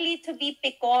likely to be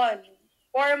pikon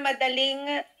or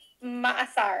madaling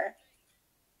maasar?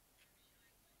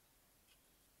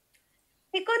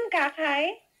 Pikon ka,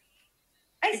 Kai?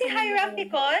 Ay, si Haira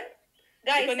pikon?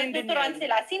 Guys, Pikon din nagtuturuan yan.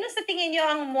 sila. Sino sa tingin nyo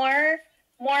ang more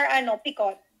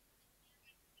pikon?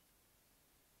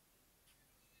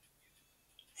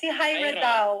 Si Haira Haira.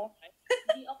 daw.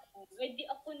 Hindi ako. Ready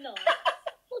ako na.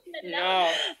 No.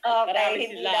 Okay, Marami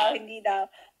hindi sila. daw, hindi daw.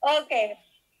 Okay.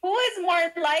 Who is more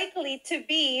likely to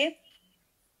be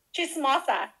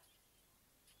chismosa?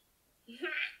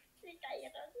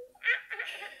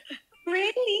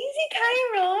 Really? Si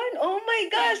HaiRon? Oh my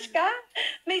gosh ka?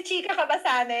 May chika ka ba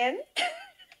sa amin?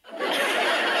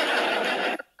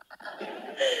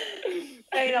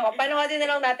 Ay, nako. Panoodin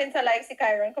na lang natin sa live si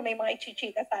HaiRon kung may mga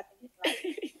ichichika sa atin.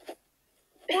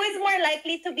 Who is more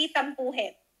likely to be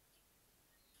tampuhin?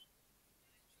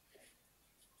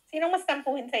 Sinong mas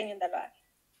tampuhin sa inyong dalawa?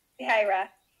 Si Haira?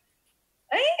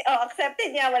 Ay,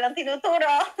 accepted niya. Walang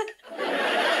tinuturo.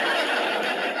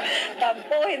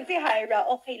 Tampuhin si Haira.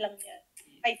 Okay lang yan.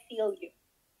 I feel you.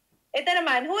 Ito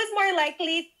naman, who is more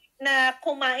likely na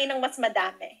kumain ng mas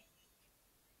madami?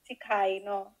 Si Kai,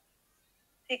 no?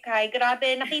 Si Kai.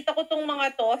 Grabe, nakita ko tong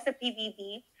mga to sa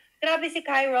PBB. Grabe si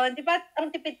HaiRon. Di ba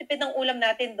ang tipid-tipid ng ulam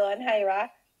natin doon,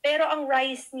 Haira? Pero ang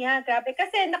rice niya, grabe.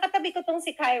 Kasi nakatabi ko tong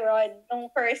si HaiRon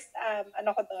nung first,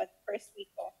 first week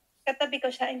ko. Katabi ko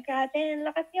siya, and grabe,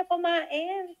 lakas niya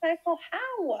pumain. Sabi ko,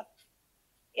 how?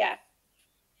 Yeah.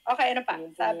 Okay, ano pa?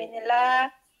 Sabi nila,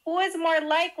 who is more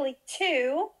likely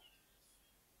to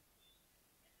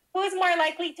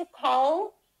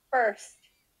call first?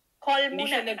 Call muna. Hindi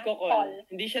siya nagko-call.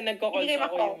 Hindi siya nagko-call. Hindi kayo So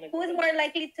ako ma-call. yung Who is nagko-call. more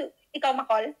likely to, ikaw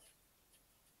ma-call?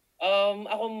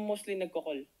 Ako mostly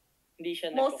nagko-call. Hindi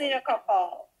siya Mostly nagko-call.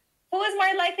 nagko-call. Who is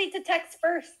more likely to text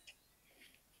first?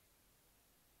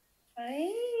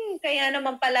 Ay, kaya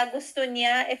naman pala gusto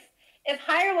niya, if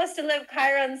Haira was to live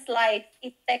HaiRon's life,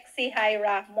 i-text si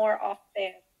Haira more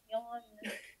often. Yun.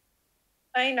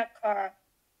 Ay, naka.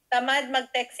 Tamad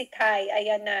mag-text si Kai.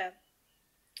 Ayan na.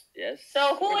 Yes.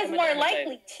 So, who Super is tamad more ako mag-type.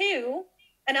 likely to...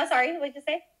 Ano, sorry, what did you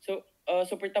say? So,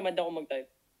 super tamad ako mag-type.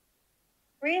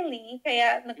 Really?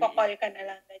 Kaya nagko-call ka na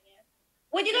lang, ganyan.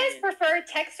 Would you guys prefer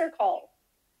text or call?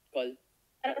 Call.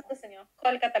 Ano mas gusto niyo?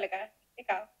 Call ka talaga?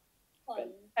 Ikaw?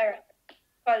 Call. Alright.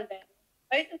 Call din.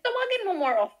 Ay, tawagin mo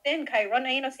more often, HaiRon.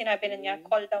 Ayun ang sinabi na niya,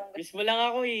 call daw. ang gusto. Miss mo lang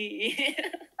ako eh.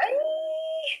 Ay!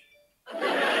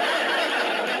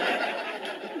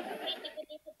 Hindi ko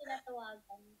dito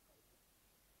tinatawagan.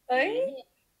 Ay!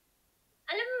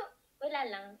 Alam mo, wala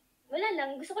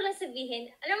lang. Gusto ko lang sabihin,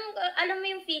 alam mo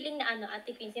yung feeling na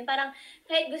Ate Quincy, parang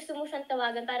kahit gusto mo siyang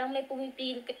tawagan, parang may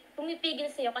pumipigil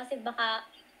sa'yo kasi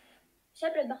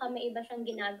syempre baka may iba siyang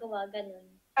ginagawa, ganun.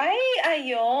 Ay,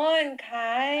 ayun,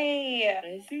 Kai.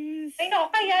 Ay, sus. Ay, no,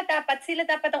 kaya sila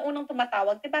dapat ang unang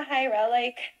tumatawag. Diba, Haira?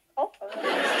 Like, first.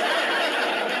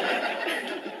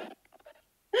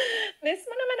 Miss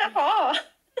mo naman ako.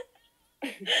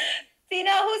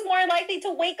 Sino, who's more likely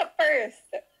to wake up first?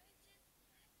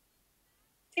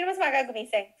 Sino mas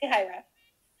magagumising? Si Haira.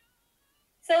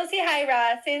 So, si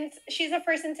Haira, since she's the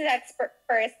person to text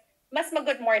first, mas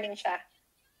mag-good morning siya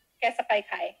kesa kay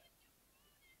Kai.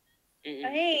 Mm-mm.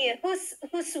 Ay, who's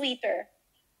sweeter?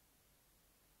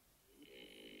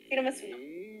 Sino mas sweet?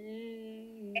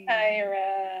 Si Haira.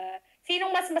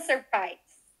 Sinong mas ma-surprise?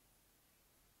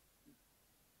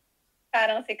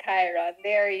 Parang si HaiRon.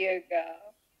 There you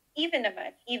go. Even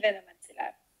naman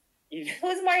sila.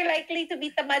 Who's more likely to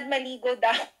be tamad maligo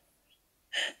daw?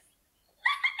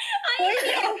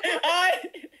 Ay!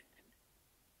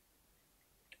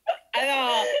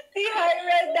 Ano? Si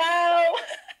HaiRon daw.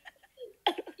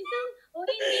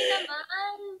 Hindi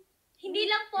naman. Hindi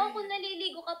lang po ako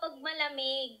naliligo kapag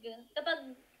malamig.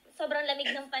 Kapag sobrang lamig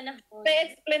ng panahon.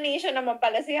 May explanation naman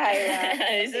pala si HaiRon.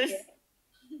 Jesus.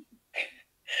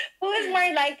 Who is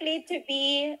more likely to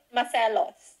be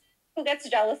maselos? Who gets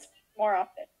jealous more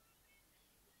often?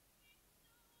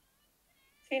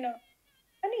 Sino?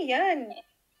 Ano yan?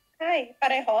 Hi,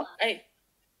 pareho? Ay,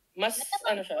 mas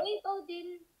ano siya? Uy, ikaw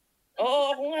din.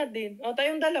 Oo, ako nga din.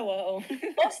 Tayong dalawa.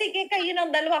 O sige, kayo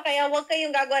ng dalawa, kaya huwag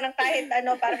kayong gagawa ng kahit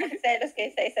ano para magselos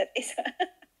kayo sa isa't isa.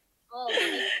 Oh,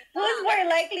 Who is more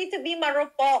likely to be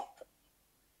marupok?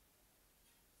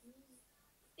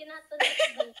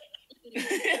 tinatanong ko.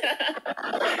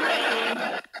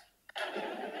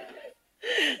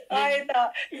 Ito.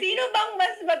 Sino bang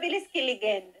mas mabilis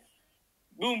kiligin?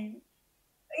 Boom.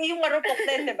 Yung marupok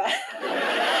din, di ba?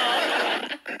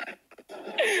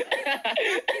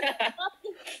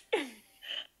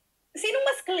 Sino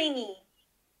mas clingy?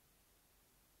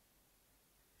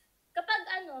 Kapag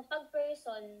pag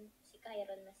person, si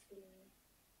HaiRon mas clean.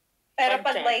 Pero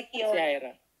pag chat, like yun, Si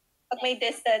Haira. pag may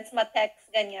distance, ma-text,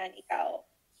 ganyan, ikaw.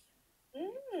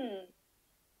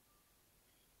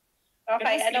 Okay, Pero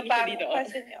mas ano clingy pa ka ang dito.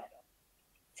 question nyo?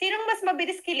 Sinong mas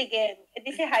mabilis kiligin? E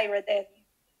di si HaiRon din.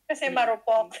 Kasi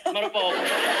marupok. Marupok.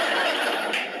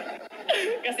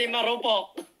 Kasi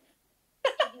marupok.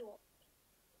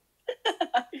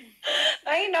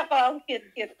 Ay, nako, ang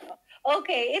cute-cute mo.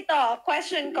 Okay, ito,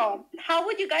 question ko. How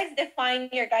would you guys define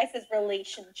your guys'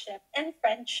 relationship and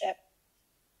friendship?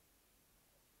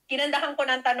 Kinandahan ko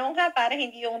ng tanong ha, para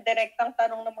hindi yung direktang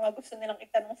tanong ng mga gusto nilang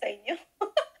itanong sa inyo.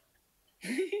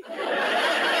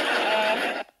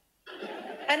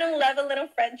 Anong level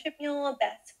ng friendship nyo?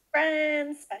 Best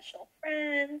friends? Special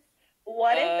friends?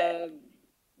 What is it?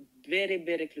 Very,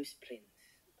 very close friends.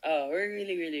 We're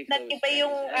really, really close. Nag-iba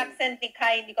yung friends. accent ni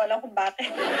Kai, hindi ko alam kung bakit.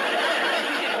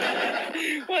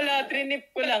 Wala, trip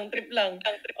lang.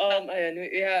 Ayun,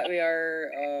 we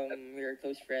are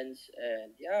close friends,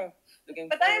 and yeah, looking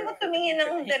Ba't ayaw mo forward for the tumingin ng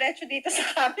future. diretso dito sa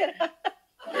camera?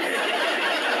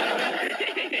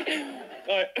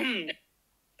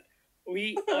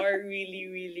 We are really,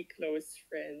 really close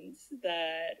friends.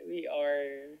 That we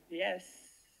are, yes.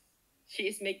 She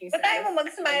is making Ba't ayaw mo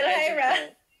mag-smile,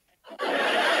 Haira?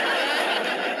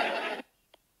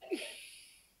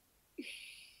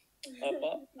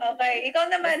 Opo. Okay, ikaw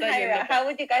naman, Basta yun Haira. na po. How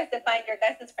would you guys define your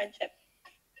guys' friendship?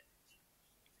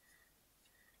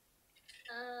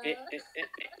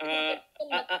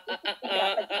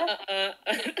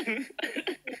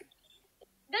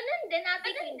 Ganun din,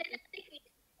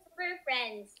 super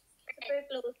friends. Super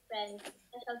close friends.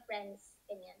 Special friends.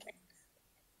 Ganyan.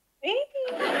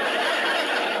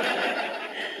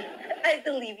 I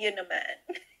believe you naman.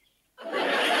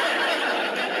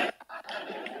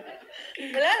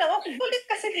 Wala lang, ako kulit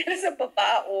kasi nila sa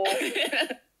babao.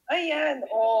 Ayan,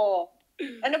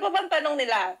 Ano pa bang tanong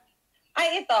nila?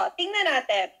 Ay, ito, tingnan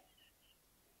natin.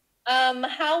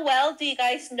 How well do you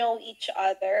guys know each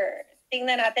other?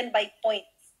 Tingnan natin by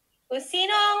points. Kung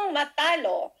sinong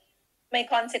matalo, may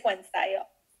consequence tayo.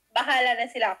 Bahala na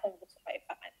sila kung gusto kayo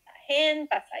pakantahin,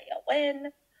 pasayawin,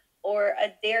 or a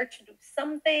dare to do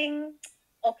something.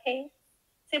 Okay?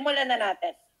 Simulan na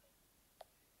natin.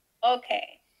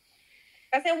 Okay.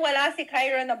 Kasi wala si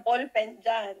HaiRon na ballpen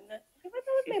dyan. Di ba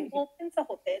dapat may ballpen sa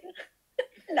hotel?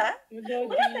 Wala?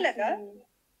 Wala talaga?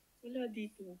 Wala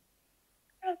dito.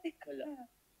 Grabe ka. Wala.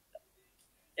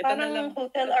 Ito na lang. Parang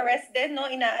hotel arrest din, no?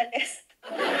 Inaalis.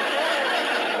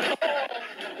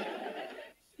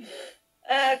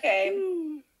 Okay.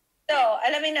 So,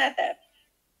 alamin natin.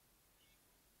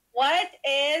 What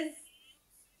is...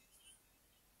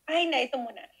 Ay, na, ito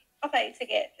muna. Okay,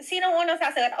 sige. Sinong unang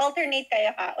sasagot? Alternate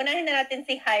kayo ka. Unahin na natin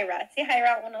si Haira. Si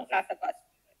Haira ang unang sasagot.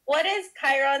 What is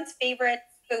HaiRon's favorite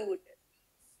food?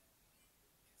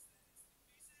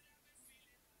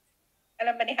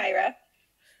 Alam ba ni Haira?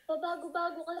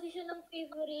 Pabago-bago kasi siya ng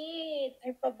favorite.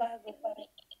 Ay, pabago pa.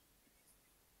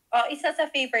 Isa sa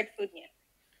favorite food niya.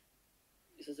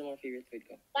 Isa sa mga favorite food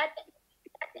ko.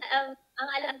 Ang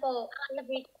alam ko, ang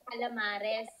favorite ko,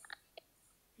 calamares.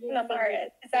 Lamares.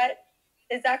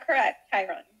 Is that correct,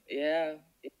 HaiRon? Yeah.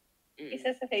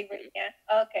 Isa sa favorite niya.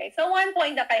 Okay. So, 1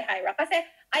 point na kay Haira. Kasi,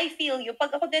 I feel you.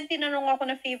 Pag ako din tinanong ako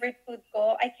ng favorite food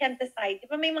ko, I can't decide.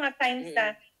 Di ba may mga times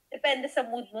na depende sa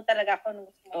mood mo talaga kung anong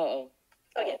gusto mo. Oo.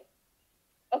 So, yeah.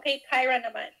 Okay, Haira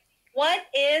naman. What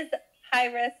is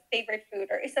Haira's favorite food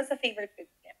or isa sa favorite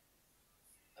food niya?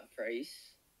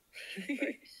 Fries.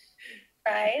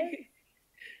 Fries?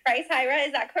 Fries, Haira,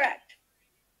 is that correct?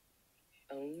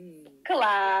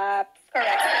 Claps.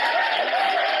 Correct.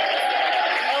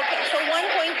 Okay, so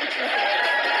 1 point each na sila.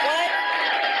 What?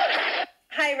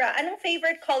 Haira, anong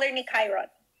favorite color ni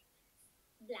HaiRon?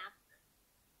 Black.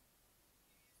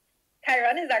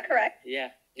 HaiRon, is that correct?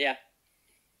 Yeah.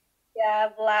 Yeah,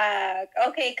 black.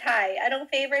 Okay, Kai, anong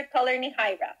favorite color ni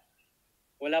Haira?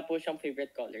 Wala po siyang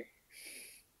favorite color.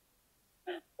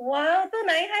 Wow,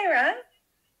 tunay, Haira?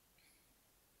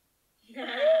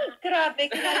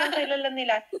 Grabe, kilala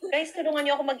nila. Guys, tulungan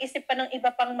niyo ako mag-isip pa ng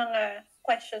iba pang mga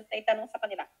questions na itanong sa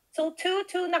kanila. So,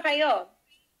 2-2 na kayo.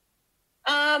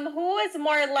 Who is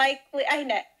more likely,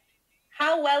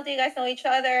 how well do you guys know each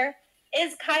other?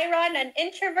 Is HaiRon an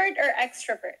introvert or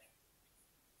extrovert?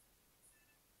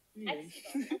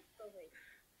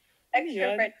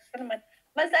 Extrovert.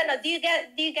 Mas do you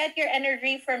get your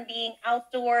energy from being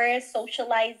outdoors,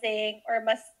 socializing, or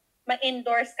mas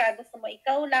ma-indoors ka, gusto mo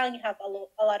ikaw lang, you have a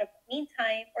lot of me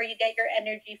time, or you get your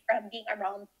energy from being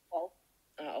around people?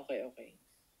 Okay.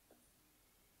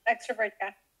 Extrovert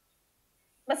ka?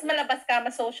 Mas malabas ka,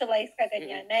 mas socialize ka,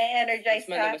 ganyan. Na-energize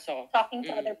ka, talking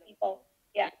to other people.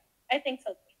 Yeah, I think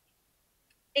so.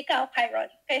 Ikaw,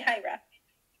 HaiRon, kay Haira.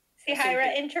 Si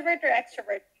Haira, introvert or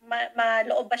extrovert?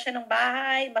 Maloob ba siya ng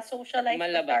bahay? Mas-socialize ba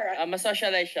siya?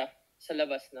 Mas-socialize siya sa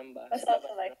labas ng bahay.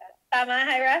 Mas-socialize ka. Tama,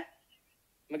 Haira?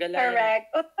 Magalayan. Correct.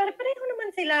 Pareho naman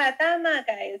sila. Tama,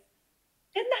 guys.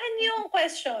 Gandahan niyo yung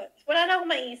questions. Wala na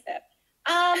akong maisip.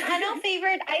 Anong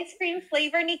favorite ice cream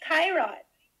flavor ni HaiRon?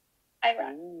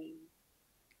 Haira?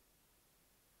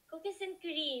 Cookies and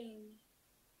cream.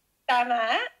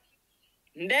 Tama?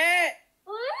 Hindi!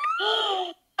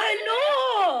 Ano?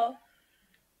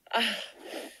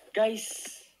 Guys.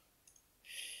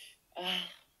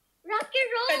 Rocky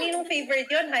Road! Kaninong favorite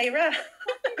yun, Haira?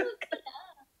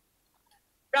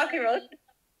 Rocky Road?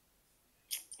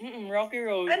 Rocky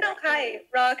Road. Ano, Kai?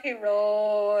 Rocky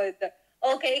Road.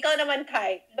 Okay, ikaw naman,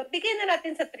 Kai. Bigyan na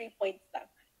natin sa 3 points lang.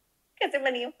 Kasi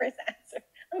mali yung first answer.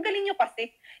 Ang galing nyo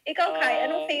kasi. Ikaw, Kai,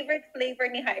 anong favorite flavor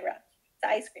ni Haira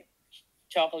sa ice cream?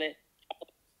 Chocolate.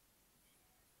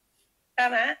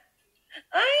 Tama?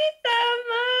 Ay,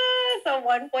 tama! So,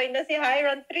 1 point na si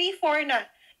HaiRon. 3-4 na.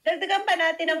 Dagdagan pa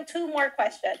natin ng 2 more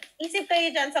questions. Isip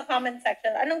kayo dyan sa comment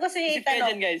section. Anong gusto niyo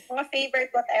itanong? Guys. Mga favorite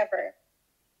whatever.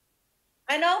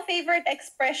 Ano ang favorite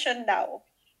expression daw?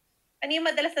 Ano yung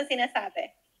madalas na sinasabi?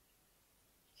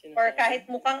 Or kahit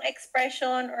mukhang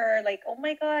expression or like, oh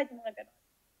my God, yung mga ganun.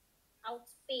 Out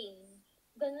Spain.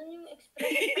 Ganun yung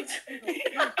expression.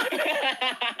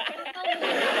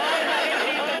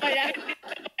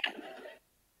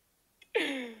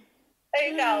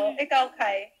 Ay, ikaw,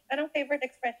 Kai. Anong favorite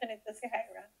expression nito si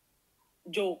Haira?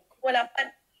 Joke. Wala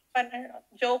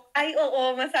joke? Ay,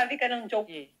 oo, masabi ka ng joke.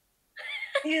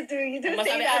 You do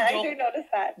say that. I do notice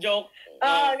that. Joke.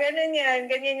 Ganun yan.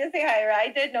 Ganyan yung si Haira.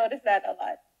 I did notice that a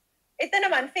lot. Ito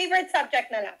naman, favorite subject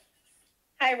na lang.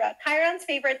 Haira, HaiRon's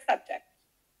favorite subject.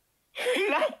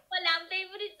 Wala,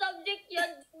 favorite subject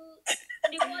yun.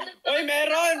 Hindi mo alam. Uy,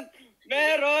 meron!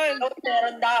 Meron! Oh,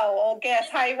 meron daw. Oh,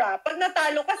 guess, Haira. Pag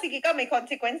natalo ka, sige ka, may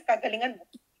consequence ka. Galingan mo.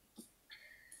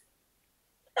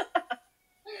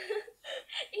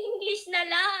 English na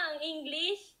lang.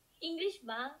 English? English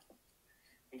ba?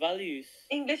 Values.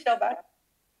 English daw ba?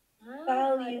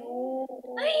 Value.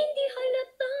 Ay, hindi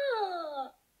halata.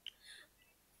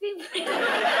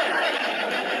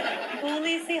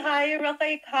 Bully si Haira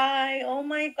kay Kai. Oh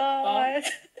my God.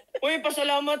 Uy,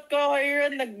 pasalamat ka,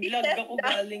 HaiRon. Nag-vlog ako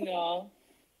galing,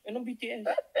 Anong BTS?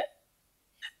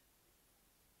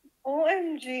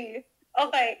 OMG.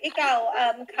 Okay, ikaw,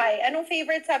 Kai. Anong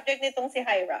favorite subject nitong si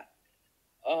Haira?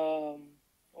 Oh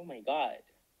my God.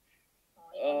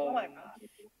 Oh my God.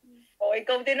 Oh,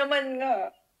 ikaw din naman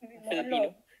nga.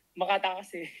 Filipino. Makata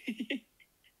kasi.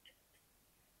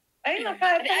 Ay,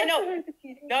 Makata. I know.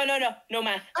 No,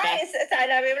 math. Ay, sa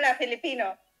alamin mo na,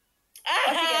 Filipino.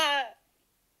 Sige.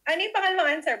 Ano yung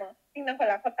pangalawang answer mo? Tingnan ko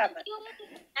lang kung tama.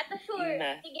 Ito sure.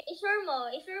 Math. Sige, i-sure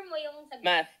mo yung sagot.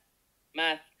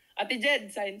 Math. Ate Jed,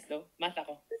 science daw. Math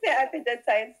ako. Si Ate Jed,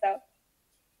 science daw.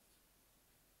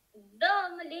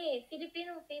 Mali.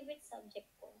 Filipino favorite subject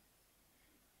ko.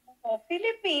 Oh,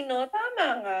 Filipino. Tama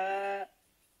nga.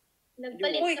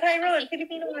 Nagpalit Uy, HaiRon,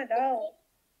 Filipino nga daw.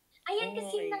 Ayan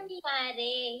kasi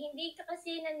nangyari. Hindi ka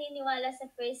kasi naniniwala sa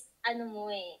first mo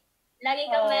eh. Lagi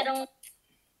kang merong...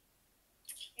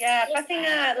 Yeah, kasi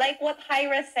nga, like what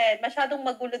Haira said, masyadong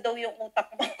magulo daw yung utak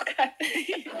mo.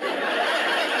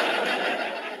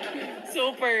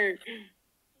 Super.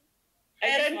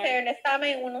 Pero in fairness, tama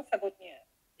yung unang sagot niya.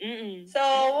 Mm-mm. So,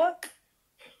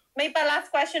 May pa-last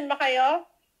question ba kayo?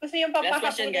 Gusto niyo Last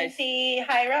question, papahapunin guys. si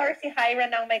Haira or si Haira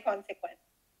nang may consequence?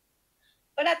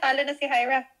 Wala, talo na si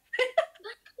Haira.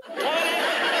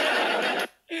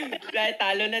 Dahil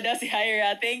talo na daw si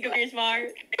HaiRon. Thank you, Chris Mar.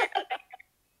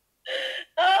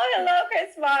 Oh, hello,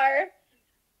 Chris Mar.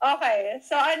 Okay,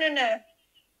 so ano na?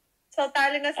 So,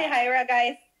 talo na si Haira,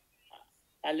 guys.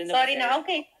 Talo na Sorry si na.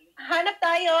 Okay. Hanap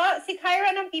tayo. Si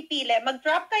Haira ang pipili.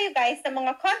 Mag-drop kayo, guys, ng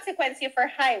mga consequence for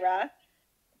Haira.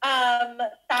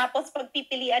 Tapos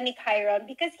pagpipilian ni Chiron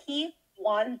because he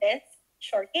won this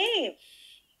short game.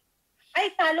 Ay,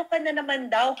 talo ka na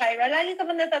naman daw, Haira. Lali ka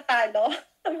man natatalo.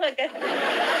 Mga ganun.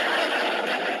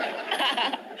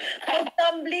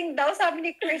 Tumbling daw, sabi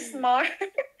ni Chris Mar.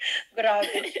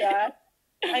 Grabe siya.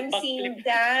 I'm seeing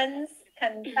dance,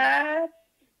 kanta.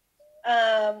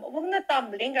 Huwag na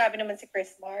tumbling. Grabe naman si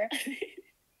Chris Mar.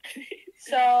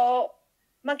 So,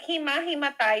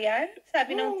 maghima-himatayan.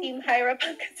 Sabi ng Team Haira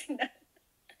Pangasinan.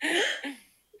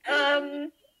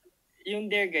 Yung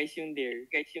dare, guys. Yung dare.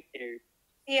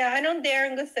 Yeah, anong dare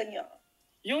ang gusto nyo?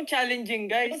 Yung challenging,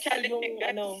 guys.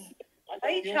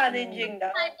 Ay, challenging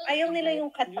daw. Ayaw nila yung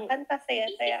kanta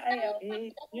saya-saya. Ayaw.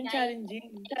 Yung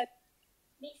challenging.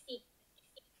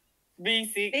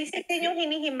 Basic. Basic. Din yung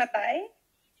hinihimatay?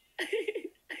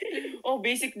 Oh,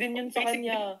 basic din yun sa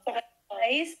kanya.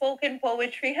 Ay, spoken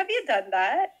poetry. Have you done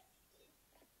that?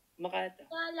 Makata.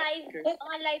 Mga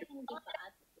live hindi pa.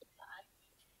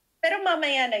 Pero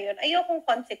mamaya na yun. Ayokong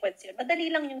consequence yun. Madali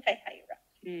lang yun kay Haira.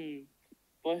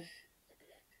 Pos.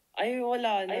 Ay,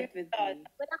 wala. Not with that.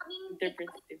 Wala kaming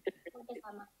Interpretive.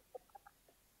 magkasama.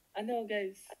 Ano,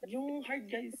 guys? Yung hard,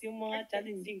 guys. Yung mga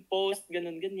challenging post,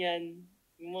 ganyan.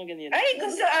 Yung mga ganyan. Ay,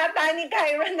 gusto ata ni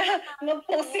Haira na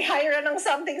mag-post si Haira ng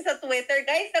something sa Twitter.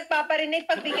 Guys, nagpaparinig.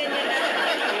 Pagbigyan niya na.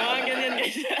 Yung mga ganyan,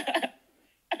 guys.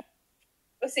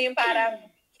 Gusto yung parang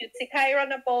cute si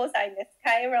Chiron na post, I miss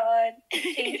Chiron,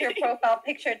 change your profile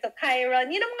picture to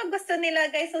Chiron. Yun ang mga gusto nila,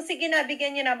 guys. So sige na,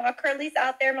 bigyan nyo na mga curlies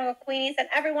out there, mga queenies, and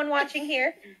everyone watching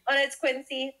here on It's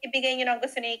Quincy, ibigay nyo na ang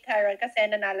gusto ni Chiron kasi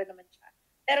nanalo naman siya.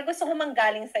 Pero gusto ko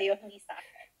manggaling sa'yo, hindi sa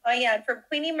akin. O yan, from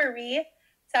Queenie Marie,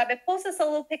 sabi, post a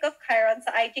solo pic of Chiron sa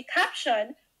IG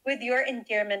caption with your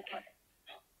endearment on it.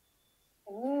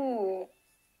 Ooh.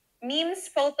 Memes,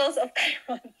 photos of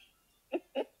Chiron.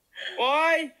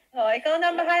 Oy! Oh, ikaw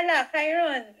na bahala,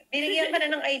 Chiron. Binigyan ka na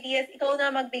ng ideas, ikaw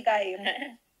na magbigay.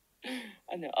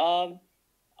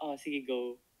 Sige,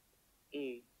 go.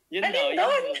 Yun Alin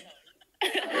daw. doon?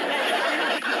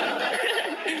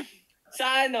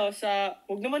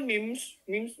 Huwag naman memes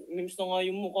na nga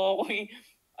yung mukha ko eh.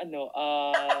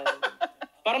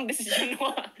 Parang decision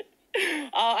mo.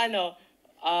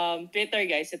 Twitter,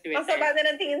 guys, sa Twitter. Ang sama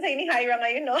na ng tingin sa'yo ni Haira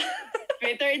ngayon, no?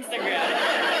 Twitter, Instagram.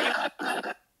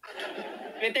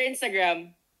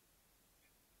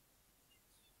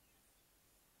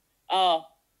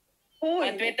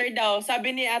 Twitter daw. Sabi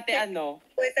ni ate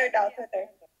Twitter daw.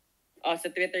 sa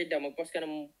Twitter daw. Mag-post ka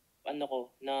ng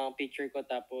ng picture ko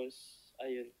tapos,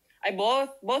 ayun. Ay,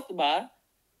 both ba?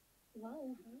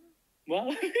 Wow.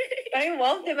 Ay,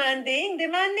 wow, demanding.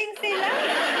 Demanding sila.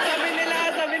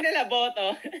 sabi nila, both,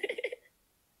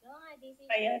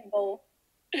 Ayan, both.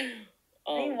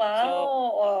 Ay, So,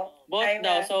 wow. both Haira,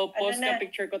 daw. So, post na? ka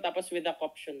picture ko tapos with a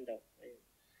caption daw. Ayun.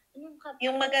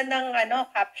 Yung magandang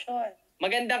caption.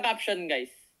 Magandang caption,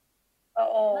 guys.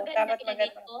 Oo, Maganda dapat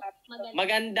ilagay magandang ko.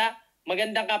 caption.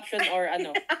 Magandang caption or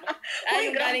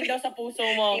yung galing daw sa puso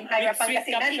mo. Team Haira With sweet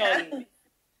Pangasinan, caption.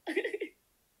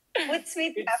 With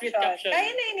sweet With caption. sweet caption.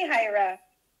 Kaya na yun ni Haira.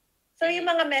 So, yung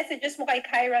mga messages mo kay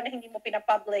Haira na hindi mo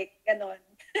pinapublic, ganon.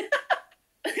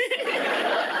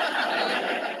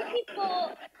 Kasi po,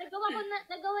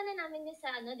 nagawa na namin yun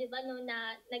sa di ba, nung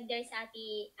nag-dare sa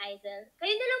Ate Aizel.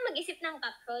 Kayo na lang mag-isip ng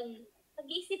caption.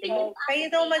 Mag-iisipin Oh, kayo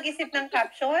daw mag-isip ng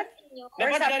caption? Or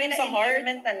Dapat sabi galing na sa heart.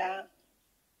 endearment na lang?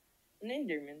 Ano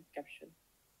endearment caption?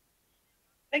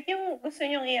 Like yung gusto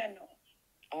nyong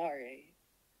Alright.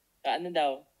 Ano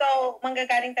daw? So,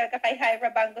 manggagaling talaga kay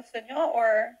Haira ba ang gusto nyo?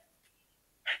 Or,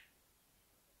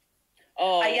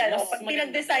 ayan, pag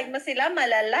pinag-decide mo sila,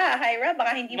 malala, Haira,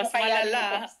 baka hindi mo Mas kaya malala.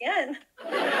 i-post yan.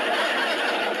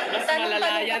 Mas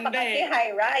malala yan, Tanong be. kay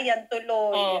Haira, ayan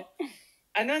tuloy.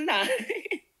 Ano na?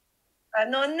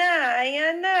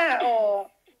 Ayan na,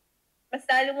 Mas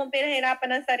lalo mong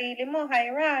pinahirapan ang sarili mo,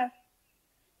 Haira.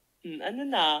 Ano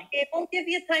na? Okay, won't give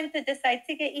you time to decide.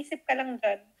 Sige, isip ka lang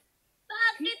dyan.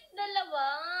 Bakit dalawa?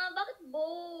 Bakit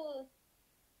both?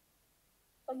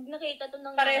 Pag nakita to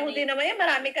ng Pareho din naman yan.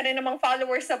 Marami ka rin namang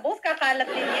followers sa both. Kakalat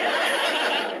din yan.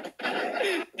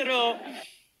 True.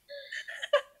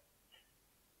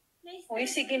 Nice Uy,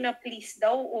 sige na please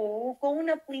daw. Oh, go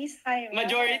na please, HaiRon.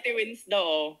 Majority wins daw,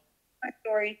 oh.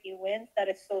 Majority wins. That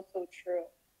is so true.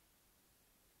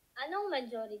 Anong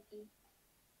majority?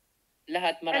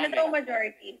 Lahat Ano marami. daw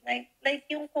majority? Like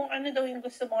yung kung ano daw yung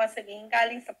gusto mo nga sabihin,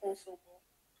 galing sa puso mo.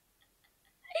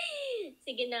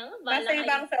 Sige na nga, bala Nasa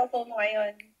ibang cellphone mo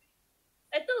ngayon.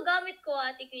 Ito, gamit ko,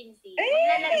 Ate Quincy.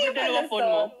 Eh, Yung dalawang phone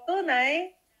mo?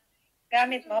 Tunay.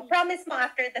 Gamit mo. Promise mo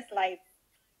after this live.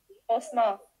 Post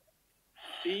mo.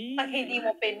 Pag hindi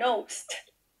mo pinost,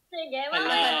 Sige,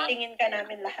 Hala. tingin ka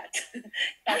namin lahat.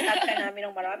 Tatag ka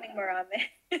namin ng marami.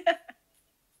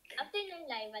 After ng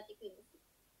live, Ate Quincy.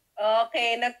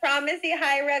 Okay, nag-promise si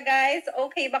Haira, guys.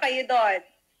 Okay ba kayo doon?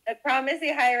 Nag-promise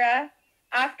si Haira,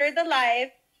 after the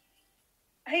live,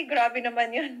 ay, grabe naman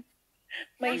yun.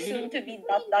 May soon to be ...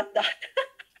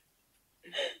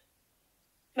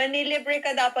 Manilibre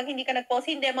ka daw pag hindi ka nag-post.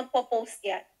 Hindi, magpo-post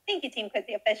yan. Thank you, Team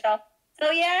Quincy Official. So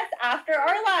yes, after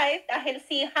our live, dahil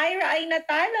si Haira ay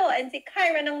natalo and si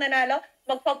HaiRon ang nanalo,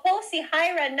 magpo-post si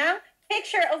Haira ng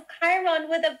picture of HaiRon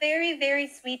with a very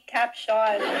sweet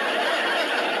caption.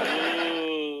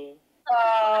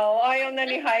 Wow, ayaw na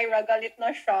ni Haira. Galit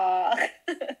na siya.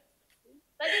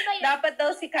 Pwede ba yun? Dapat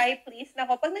daw si Kai, please.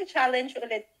 Nako, pag nag-challenge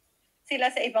ulit sila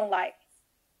sa ibang live,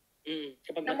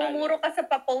 Kapag namumuro ka sa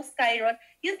pa-post HaiRon,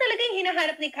 yun talaga yung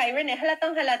hinahanap ni HaiRon eh.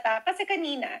 Halatang halata. Kasi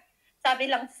kanina, sabi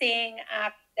lang sing,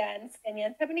 act, dance,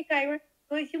 ganyan. Sabi ni HaiRon,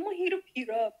 guys, yung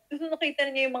mahirap-hirap. Gusto nakita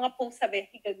niya yung mga post sa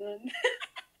Becky, ganun.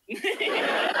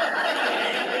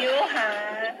 Ha?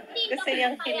 Gusto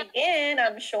niyang kiligin,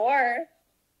 I'm sure.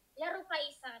 Laro pa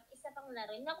isa pang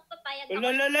laro. Hindi ako papayag ako.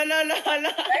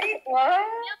 Hala. Ay, wow.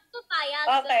 Hindi ako papayag.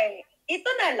 Okay, ito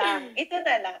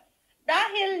na lang.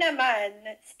 Dahil naman,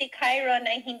 si HaiRon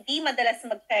ay hindi madalas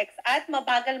mag-text at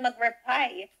mabagal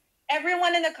mag-reply.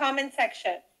 Everyone in the comment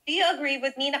section, do you agree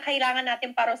with me na kailangan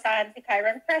natin parusahan si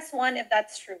HaiRon? Press 1 if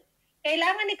that's true.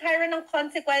 Kailangan ni HaiRon ng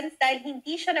consequence dahil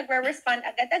hindi siya nagre-respond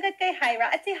agad-agad kay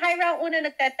Haira at si Haira ang una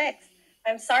nagte-text.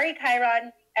 I'm sorry, HaiRon.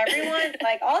 Everyone,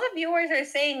 like all the viewers are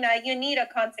saying na you need a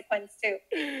consequence too.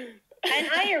 And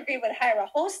I agree with Haira.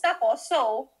 Host ako, so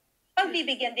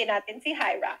pagbibigyan din natin si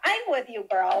Haira. I'm with you,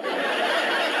 girl.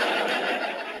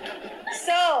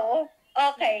 So,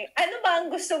 okay. Ano ba ang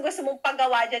gusto mong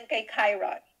pagawa dyan kay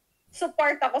HaiRon?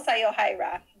 Support ako sa'yo,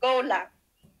 Haira. Go lang.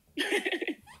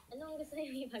 Anong gusto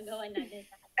niyo ipagawa natin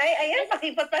sa akin? Ay, ayan,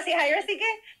 pakipot pa si Haira. Sige,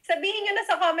 sabihin nyo na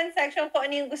sa comment section kung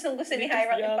ano yung gusto ni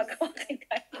Haira ipagawa kay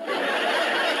HaiRon.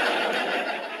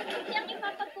 Kasi ang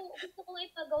gusto kong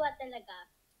ipagawa talaga,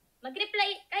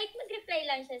 kahit mag-reply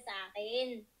lang siya sa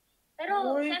akin.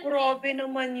 Pero, Uy, syempre, grabe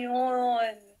naman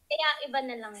yun. kaya iba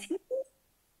na lang.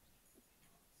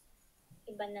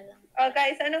 Iba na lang. Oh,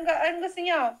 guys, anong gusto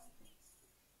nyo?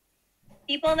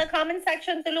 People in the comment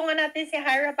section, tulungan natin si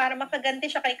Haira para makaganti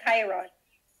siya kay HaiRon.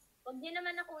 Huwag niyo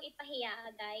naman akong ipahiya,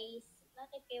 guys.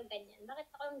 Bakit kayo ganyan? Bakit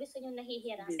ako yung gusto niyo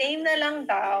nahihirap? Same na lang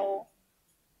daw.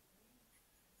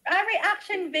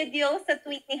 Reaction video sa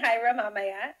tweet ni Haira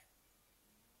mamaya.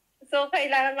 So,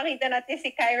 kailangan makita natin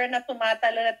si Kyra na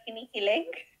tumatalon at kinikilig.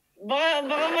 Baka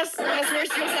mas worse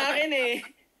yung sa akin eh.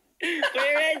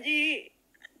 Kuya Reggie.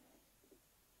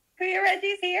 Kuya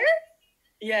Reggie's here?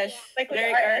 Yes, Like Derek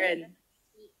RN. RN.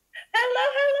 Hello,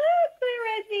 Kuya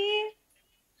Reggie.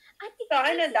 So,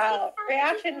 ano daw?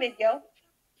 Reaction video?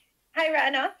 Haira,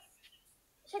 ano?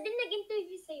 Siya din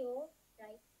nag-interview sa'yo,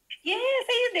 right? Yes,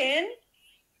 sa'yo din.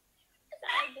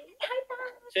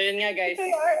 So yun nga guys.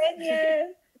 Kuya RN,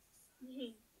 yes.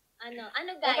 Ano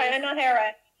guys? Okay, ano,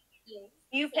 Haira? Yes.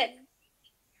 You pick.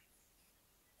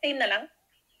 Same na lang?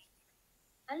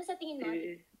 Ano sa tingin mo?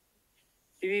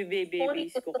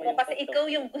 Babies ko Gusto ko kasi ikaw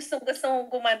yung gusto mong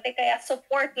gumante, kaya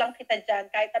support lang kita dyan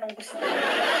kahit anong gusto mo.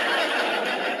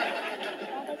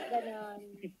 Bakit ganon?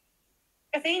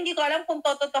 Kasi hindi ko alam kung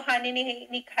tototohanin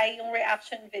ni Kai yung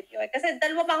reaction video. Kasi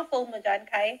dalawa bang phone mo dyan,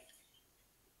 Kai?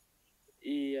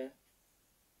 Iya.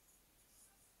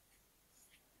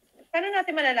 Paano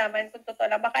natin malalaman kung totoo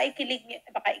lang? Baka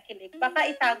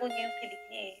itago niya yung kilig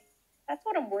niya eh. That's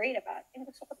what I'm worried about. Yung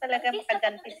gusto ko talaga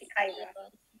makaganti si Kyra.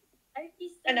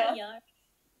 Artista Ano? niya.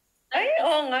 Ay,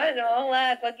 oo nga, no?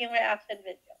 Wag yung reaction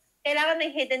video. Kailangan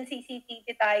may hidden CCTV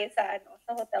tayo sa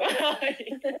hotel.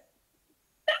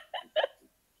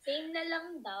 Same na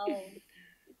lang daw.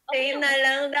 Same na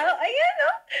lang daw. Ayan,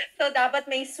 no? So, dapat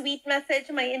may sweet message,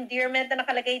 may endearment na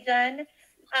nakalagay dyan.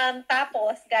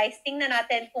 Tapos, guys, tingnan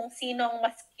natin kung sino ang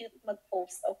mas cute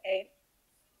mag-post, okay?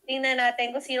 Tingnan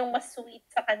natin kung sino ang mas sweet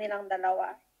sa kanilang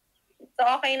dalawa. So,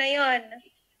 okay na yon.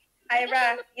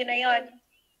 Haira, yun na yon.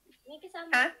 May kasama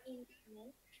Ha? in-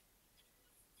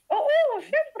 Oo,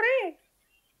 syempre.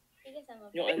 Sige, sama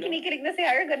po. Yung ano? Kinikilig na si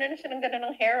HaiRon, gano'n na siya ng gano'n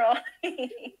ng hair, oh.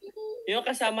 Yung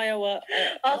kasama yung...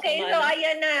 Okay, so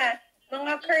ayan na.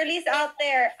 Mga curlies out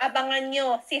there, abangan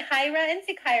nyo. Si Haira and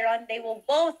si HaiRon, they will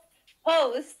both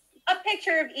post a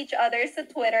picture of each other sa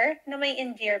Twitter na may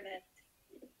endearment.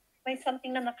 May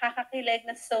something na makakakilig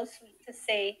na so sweet to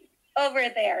say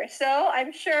over there. So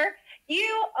I'm sure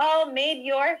you all made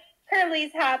your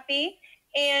curlies happy.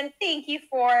 And thank you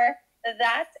for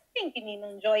that. Thank you,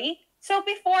 Ninong Joy. So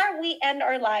before we end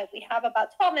our live, we have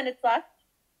about 12 minutes left.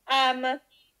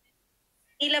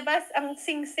 Ilabas ang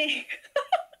sing-sing.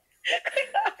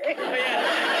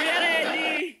 Kuya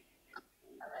ready!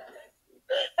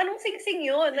 Anong sing-sing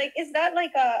yun? Like, is that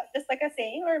like a, just like a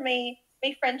saying or may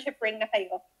friendship ring na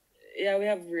kayo? Yeah, we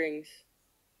have rings.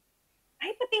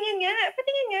 Ay, patingin nga.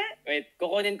 Patingin nga. Wait,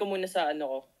 kukunin ko muna sa ano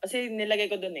ko. Kasi nilagay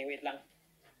ko dun eh. Wait lang.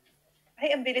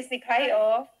 Ay, ang bilis ni Kai,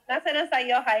 oh. Nasa na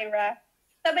sa'yo, Haira.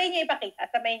 Sabay niya ipakita.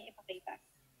 Sabay niya ipakita.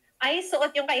 Ay, suot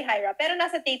yung kay Haira. Pero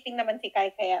nasa taping naman si Kai,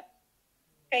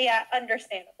 kaya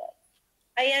understandable.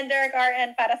 Ayan, Derek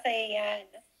RN, para sa yan.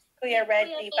 Kuya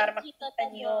Reggie, para makita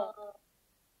niyo.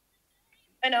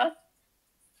 Ano?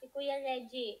 Si Kuya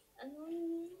Reggie.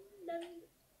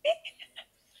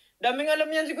 Daming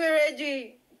alam yan si Kuya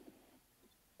Reggie.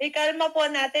 Ikalma po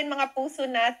natin mga puso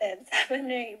natin. Sabi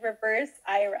ni Reverse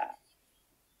Ira.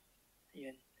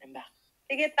 Ayun, I'm back.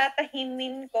 Sige,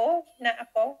 tatahimin ko na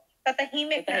ako.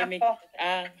 Tatahimik na ako.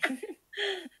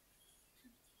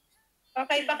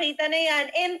 Okay, pakita na yan.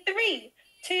 In 3,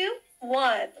 2,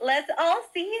 1. Let's all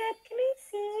see it. Can I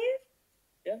see it?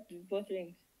 Yeah, both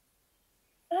rings.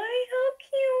 Ay, how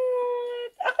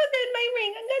cute. Ako din, may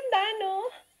ring. Ang ganda, no?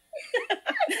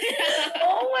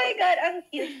 Oh my God, ang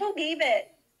cute. Who gave it?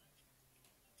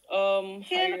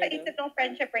 Sino nakaisip ng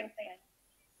friendship rings na yan?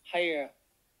 Haira.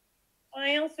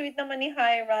 Ay, ang sweet naman ni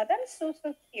Haira. That is so,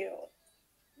 so cute.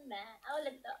 Diba? Ako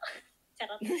lang to.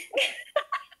 Charot.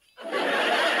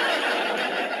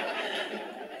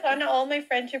 Sana all my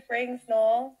friendship rings,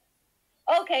 no?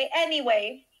 Okay,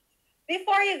 anyway.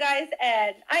 Before you guys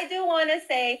end, I do want to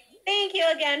say thank you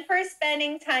again for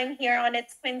spending time here on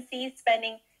It's Quincy,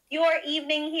 spending your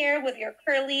evening here with your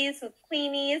curlies, with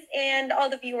Queenies, and all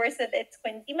the viewers of It's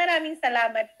Quincy. Maraming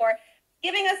salamat for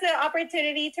giving us the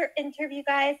opportunity to interview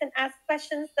guys and ask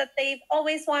questions that they've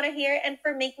always want to hear and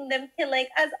for making them kilig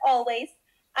as always.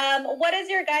 What is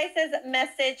your guys'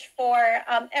 message for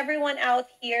everyone out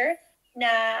here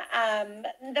na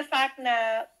the fact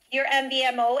na your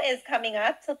MVMO is coming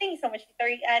up? So thank you so much,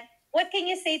 Tori. And what can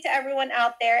you say to everyone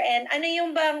out there? And ano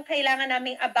yung bang kailangan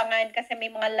naming abangan kasi may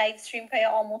mga live stream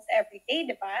kayo almost every day,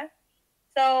 di ba?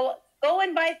 So go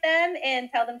invite them and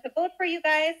tell them to vote for you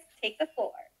guys. Take the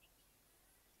floor.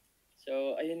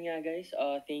 So, ayun nga guys,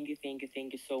 thank you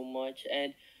so much.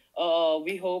 And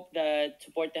we hope that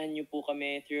supportahan niyo po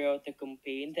kami throughout the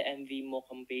campaign, the MVMO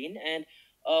campaign. And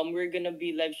we're gonna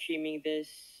be live streaming this,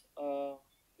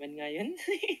 when nga yun?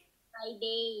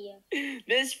 Friday.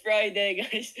 This Friday,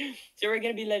 guys. So, we're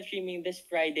gonna be live streaming this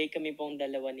Friday. Kami pong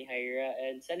dalawa ni Haira.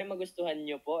 And sana magustuhan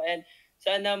niyo po. And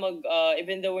sana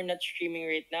even though we're not streaming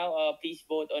right now, please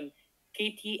vote on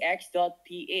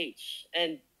ktx.ph.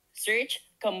 And search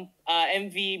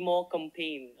MVMO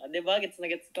campaign. Diba? Gets na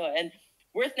gets ko. And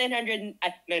worth 900,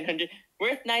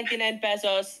 worth 99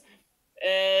 pesos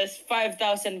is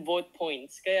 5,000 vote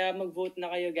points. Kaya mag-vote na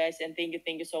kayo guys. And thank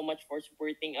you so much for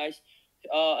supporting us.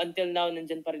 Until now,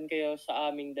 nandyan pa rin kayo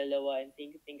sa aming dalawa. And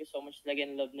thank you so much talaga.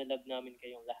 And love na love namin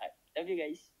kayong lahat. Love you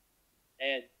guys.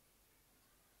 Ayan.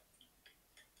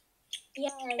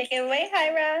 Yes. Take it away,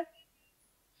 Haira.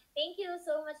 Thank you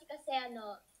so much kasi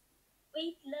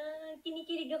wait lang,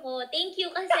 kinikilig ako. Thank you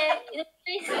kasi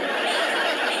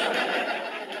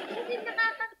kasi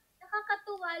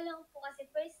nakakatuwa lang po kasi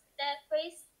first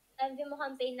MVMO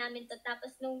campaign namin to,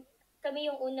 tapos nung kami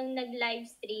yung unang nag-live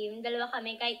stream, dalawa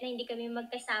kami kahit na hindi kami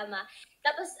magkasama.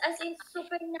 Tapos as in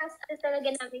super nasa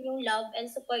talaga namin yung love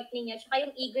and support ninyo tsaka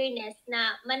yung eagerness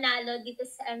na manalo dito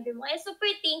sa MVMO. Ay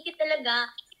super thank you talaga.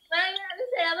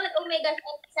 Maraming salamat. Oh my gosh,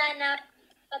 sana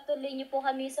patuloy niyo po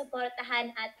kami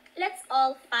supportahan at let's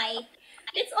all fight.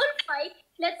 Let's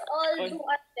all do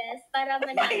our best para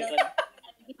manalo.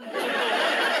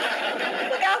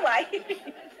 Mag-away.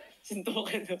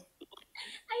 Suntukan no?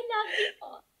 I love you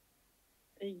po.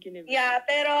 Yeah,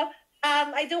 pero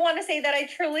I do want to say that I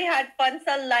truly had fun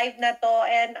sa live na to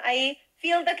and I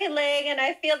feel the kilig and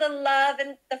I feel the love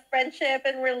and the friendship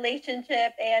and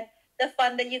relationship and the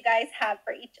fun that you guys have for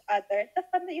each other, the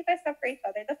fun that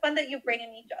you bring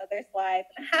in each other's lives,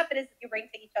 the happiness that you bring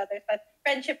to each other's lives.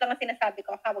 Friendship lang ang sinasabi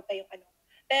ko, hawag kayong ano.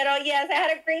 Pero yes, I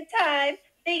had a great time.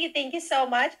 Thank you so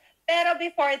much. Pero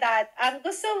before that,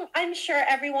 I'm sure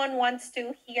everyone wants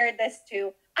to hear this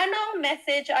too. Anong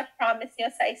message at promise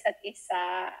nyo sa isa't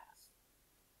isa?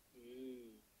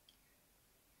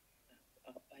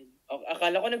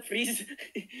 Akala ko nag-freeze.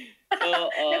 So,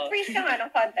 Nag-freeze ka nga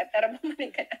ng content, pero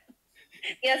bumalik ka na.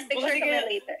 Yes, picture ka na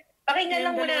later. Pakinggan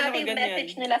lang muna natin yung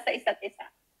message nila sa isa't isa.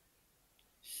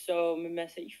 So, my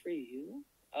message for you,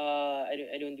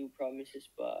 I don't do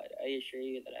promises, but I assure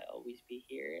you that I'll always be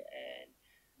here. And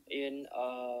yun,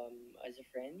 as a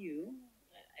friend, you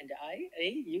and I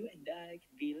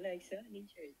could be like sunny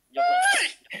shirt. Joke lang.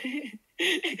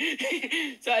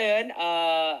 So, ayun,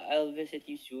 I'll visit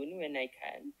you soon when I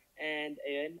can. And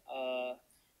ayun,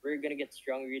 we're gonna get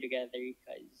stronger together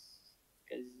because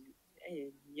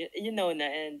ayun, you know na,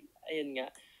 and ayun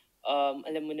nga,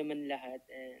 alam mo naman lahat,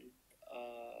 and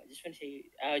just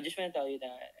wanna tell you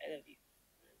that I love you.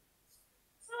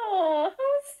 Oh,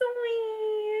 how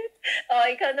sweet. Oh,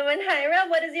 ikaw naman, HaiRon,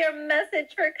 what is your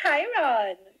message for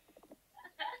HaiRon?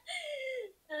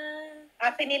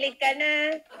 Pinilig ka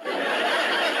na.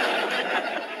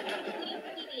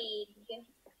 Pinilig.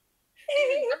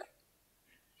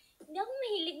 Hindi ako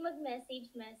mahilig mag-message,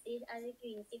 Ate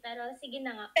Quincy, pero sige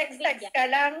na nga. Text ka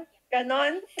lang.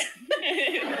 Ganon.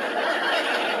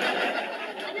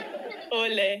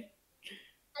 Ole.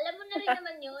 Alam mo na rin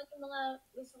naman yun, yung mga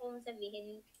gusto kong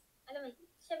sabihin. Alam mo,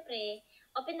 syempre,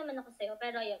 open naman ako sa'yo,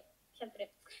 pero yun,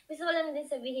 syempre, gusto ko lang din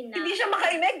sabihin na... Hindi siya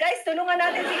makainig, guys. Tulungan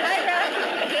natin si HaiRon.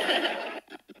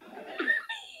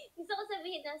 Gusto ko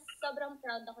sabihin na sobrang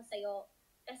proud ako sa'yo.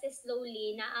 Kasi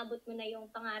slowly, naabot mo na yung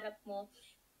pangarap mo.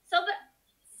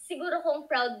 Siguro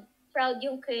kung proud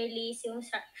yung curlies, yung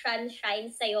sunshine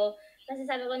sa'yo. Kasi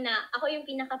sabi ko na, ako yung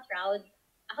pinaka-proud.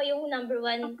 Ako yung number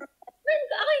one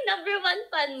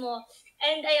fan mo.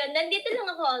 And ayun, nandito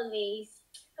lang ako always.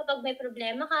 Kapag may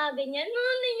problema ka, ganyan,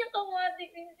 nandiyan ka mo,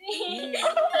 Ate Quincy.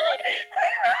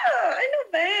 Ano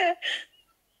ba?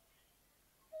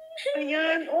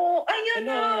 Ayan, ayan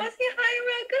na, si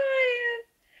HaiRon, guys.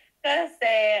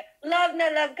 Kasi, love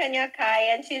na love ka niya,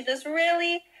 Kai, and she's just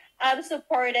really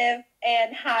supportive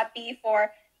and happy for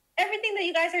everything that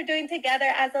you guys are doing together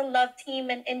as a love team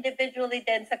and individually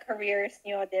din sa careers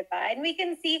niyo, diba? And we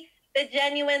can see the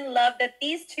genuine love that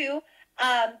these two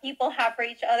people have for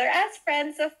each other as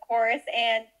friends, of course.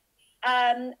 And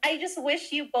I just wish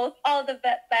you both all the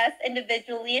best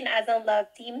individually and as a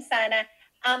love team. Sana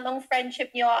ang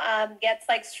friendship niyo gets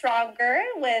like stronger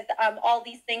with all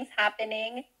these things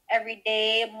happening every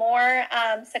day, more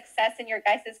success in your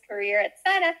guys' career. At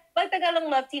sana magtagal ang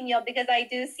love team niyo, because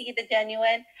I do see the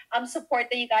genuine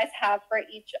support that you guys have for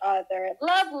each other.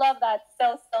 Love that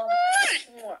so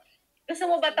much. Gusto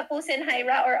mo ba tapusin,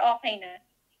 HaiRon, or okay na?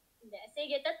 Hindi.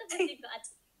 Sige, tatapusin ko at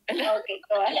okay,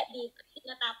 go ahead. Dito,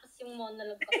 natapos yung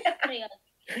monologue ko. Pero yun.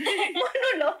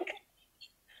 Monologue?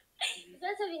 So,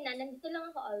 sabihin na, nandito lang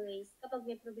ako always. Kapag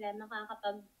may problema ka,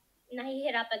 kapag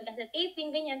nahihirapan ka sa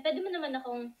taping, ganyan, pwede mo naman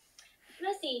akong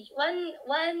message. Ano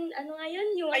nga yun?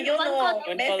 Yung ayun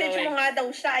message mo nga daw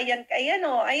siya. Ayan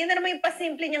Ayan na naman yung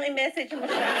pasimple niyang i-message mo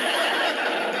siya.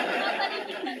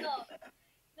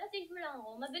 Message mo lang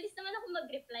ako. Mabilis naman ako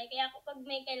mag-reply. Kaya kapag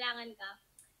may kailangan ka,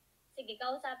 sige,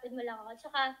 kausapin mo lang ako.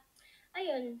 Tsaka,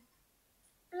 ayun,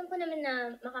 alam ko naman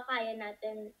na makakaya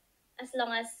natin as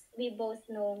long as we both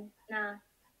know na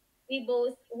we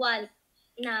both want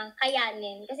na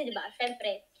kayanin. Kasi diba,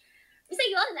 syempre, basta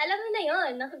yun, alam mo na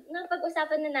yun.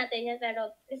 Napag-usapan na natin yan.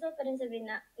 Pero gusto ko pa rin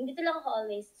sabihin na, dito lang ako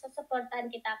always.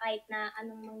 Supportahan kita kahit na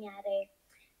anong mangyari.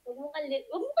 Huwag mo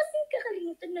kasi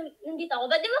kakalimutan na nandito ako.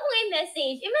 Ba't di mo akong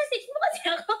i-message? I-message mo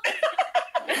kasi ako.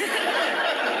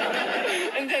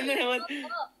 Ang ganda naman.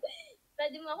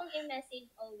 Pwede mo akong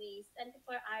i-message always.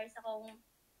 24 hours akong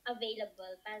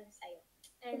available para sa'yo.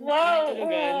 And wow!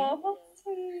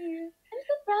 I'm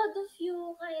so proud of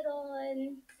you,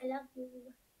 HaiRon. I love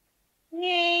you.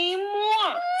 Yay!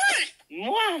 Mwah!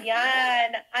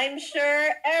 Yan. I'm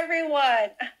sure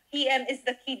everyone, EM is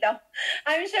the key daw.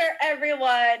 I'm sure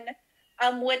everyone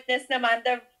witnessed naman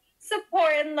the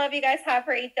support and love you guys have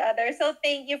for each other. So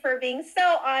thank you for being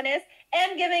so honest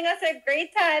and giving us a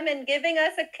great time and giving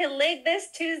us a kilig this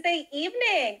Tuesday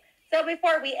evening. So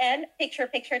before we end, picture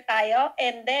tayo,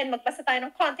 and then magbasa tayo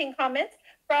ng konting comments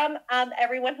from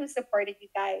everyone who supported you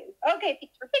guys. Okay,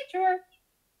 picture.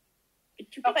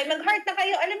 Okay, mag-heart na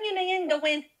kayo. Alam niyo na yan,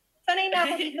 gawin. Sanay na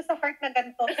ako dito sa heart na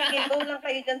ganito. Sige, go lang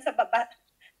kayo dyan sa baba.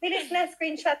 Bilis na,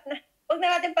 screenshot na. Huwag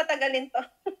na natin patagalin to.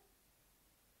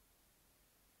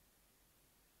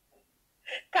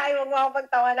 Kaya mo ako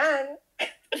pagtawanan.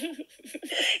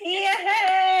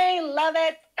 Yay! Love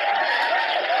it!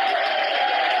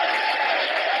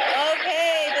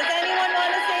 Okay, does anyone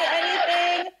want to say anything?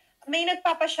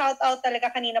 shout out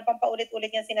talaga kanina pang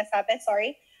paulit-ulit yung sinasabi.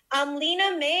 Sorry.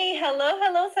 Lena May.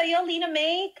 Hello sa'yo, Lena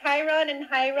May. HaiRon and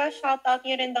HaiRa, shout out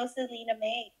nyo rin daw si Lena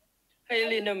May. Hi,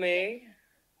 Lena May.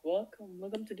 Welcome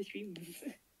to the stream.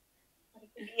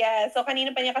 Yeah, so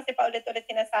kanina pa niya kasi paulit-ulit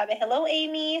sinasabi. Hello,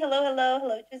 Amy. Hello,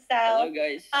 Giselle. Hello,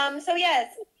 guys. So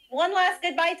yes, one last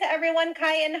goodbye to everyone,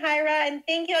 Kai and HaiRa, and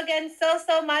thank you again so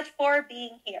much for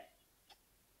being here.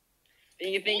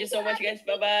 Thank you so much, guys.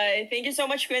 Bye-bye. Thank you so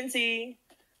much, Quincy.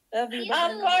 Love you.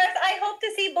 Of course, I hope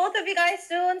to see both of you guys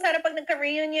soon. Sana pag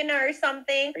nagka-reunion na or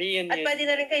something. Reunion. At pwede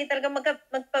na rin kayo talaga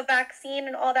magpa-vaccine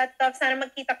and all that stuff. Sana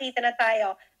magkita-kita na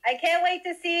tayo. I can't wait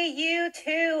to see you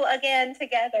two again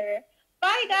together.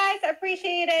 Bye, guys. I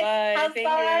appreciate it. Bye. Have Thank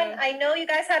fun. you. I know you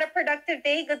guys had a productive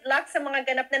day. Good luck sa mga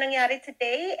ganap na nangyari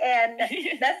today. And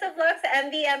best of luck sa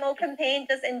MVMO campaign.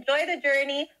 Just enjoy the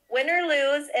journey. Win or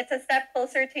lose, it's a step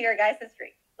closer to your guys'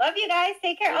 dream. Love you guys.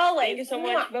 Take care always. Thank you so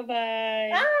much. Bye-bye.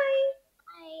 Bye.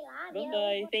 I love you.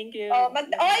 Bye-bye. Thank you.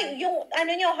 Yung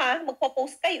ano nyo ha,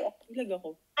 magpo-post kayo. Ilag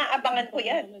ako. Aabangan ko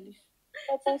yan.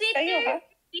 Post kayo ha.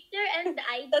 Twitter and the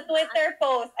IG. The Twitter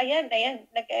post. Ayan.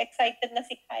 Nag-excited na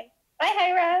si Kai. Bye,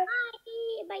 HaiRa.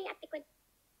 Bye. Bye, Ate Quincy.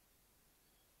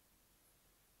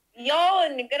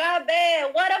 Yon,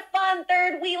 grabe. What a fun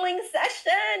third wheeling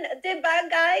session. Diba,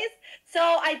 guys? So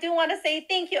I do want to say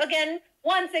thank you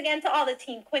once again to all the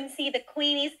Team Quincy, the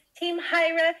Queenies, Team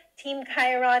HaiRa, Team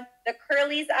HaiRon, the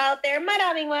Curlies out there.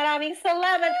 Maraming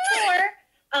salamat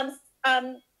for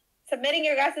submitting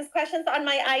your guys' questions on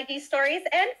my IG stories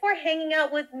and for hanging out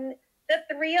with the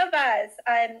three of us.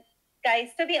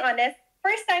 Guys, to be honest,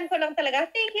 first time ko lang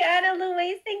talaga. Thank you, Anna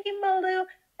Louise. Thank you, Malu.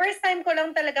 First time ko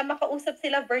lang talaga makausap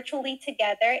sila virtually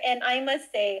together. And I must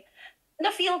say,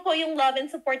 na-feel ko yung love and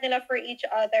support nila for each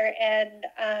other. And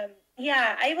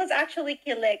yeah, I was actually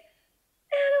kilig.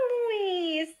 Anna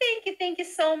Louise, thank you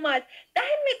so much.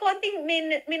 Dahil may konting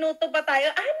minuto pa tayo,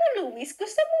 Anna Louise,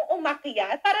 gusto mong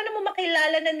umakyat para naman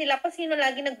makilala na nila kung sino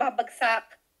lagi nagbabagsak.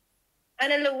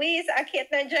 Anna Louise,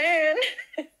 akit na dyan.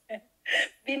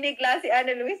 Binigla si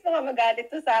Anna Louise, baka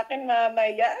magalit to sa akin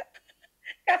mamaya.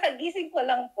 Kakagising ko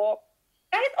lang po.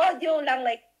 Kahit audio lang,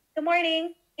 like, good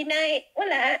morning, good night,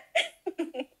 wala.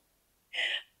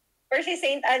 Or si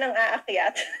Saint Anang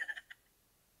aakyat.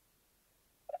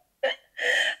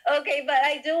 Okay, but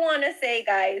I do want to say,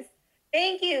 guys,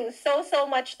 thank you so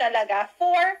much talaga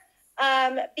for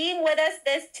being with us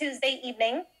this Tuesday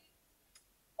evening.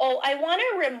 Oh, I want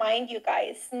to remind you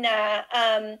guys na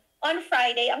on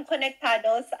Friday, ang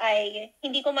Conectados ay,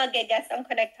 hindi ko mag-guess ang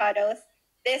Conectados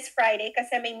this Friday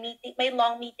kasi may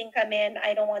long meeting kami and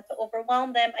I don't want to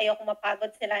overwhelm them. Ayoko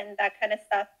mapagod sila and that kind of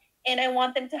stuff. And I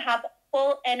want them to have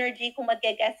full energy kung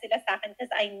mag-guess sila sa akin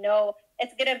because I know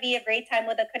it's gonna be a great time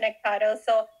with the Conectados.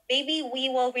 So maybe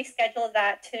we will reschedule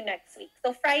that to next week.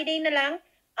 So Friday na lang,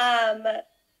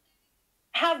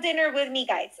 have dinner with me,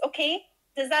 guys, okay?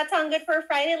 Does that sound good for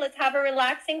Friday? Let's have a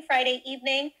relaxing Friday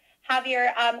evening. Have your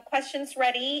questions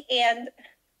ready. And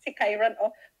si HaiRon,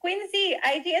 Quincy,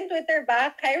 IG and Twitter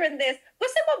ba? HaiRon this.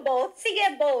 Gusto mo both?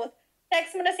 Sige, both.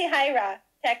 Text mo na si HaiRa.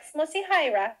 Text mo si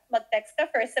HaiRa. Mag-text ka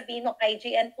first. Sabihin mo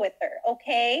IG and Twitter.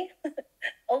 Okay?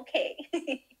 Okay.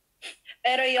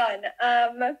 Pero yon.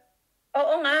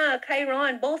 Oo nga,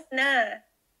 HaiRon. Both na.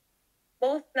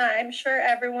 I'm sure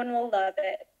everyone will love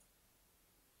it.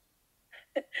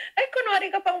 Ay,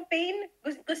 kunwari ka pang pain.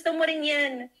 Gusto mo rin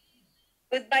yan.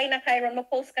 Goodbye na, HaiRon.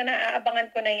 Mag-post ka na. Aabangan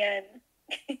ko na yan.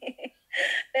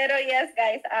 Pero yes,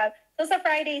 guys. So sa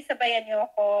Friday, sabayan niyo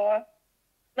ako.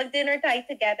 Mag-dinner tayo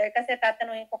together kasi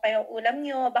tatanungin ko kayo ulam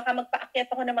niyo. Baka magpaakyat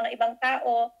ako ng mga ibang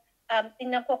tao.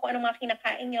 Tingnan ko kung anong mga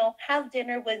kinakain niyo. Have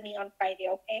dinner with me on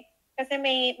Friday, okay? Kasi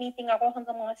may meeting ako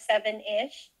hanggang mga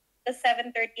 7-ish. So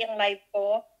 7:30 ang live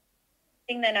ko.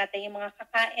 Tingnan natin yung mga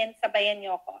kakain. Sabayan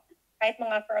niyo ako. Kahit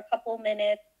mga for a couple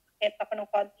minutes, hit ako ng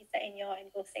konti sa inyo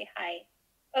and go say hi.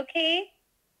 Okay?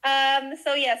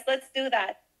 So yes, let's do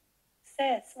that.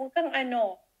 Sis, huwag kang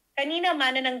ano. Kanina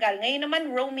manananggal, ngayon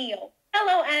naman Romeo.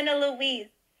 Hello, Anna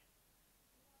Louise.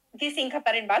 Gising ka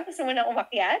pa rin ba? Gusto mo na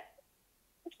umakyat?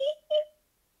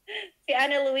 Si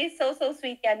Anna Louise, so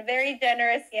sweet yan. Very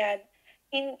generous yan.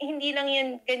 Hindi lang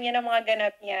yan ganyan ang mga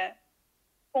ganap niya.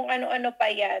 Kung ano-ano pa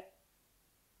yan.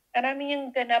 Marami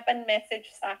niyang ganapan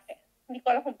message sa akin. Hindi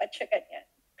ko alam kung ba't siya ganyan.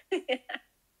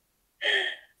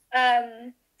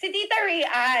 Si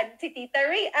Tita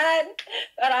Rian,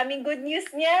 maraming good news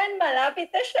niyan.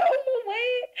 Malapit na siya umuwi.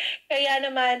 Kaya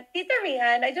naman, Tita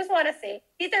Rian, I just wanna say,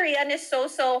 Tita Rian is so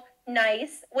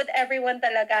nice with everyone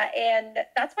talaga. And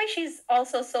that's why she's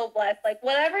also so blessed. Like,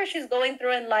 whatever she's going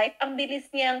through in life, ang bilis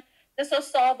niyang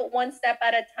nasosolve one step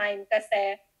at a time.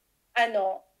 Kasi,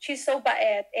 She's so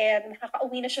bait and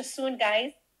nakaka-uwi na siya soon,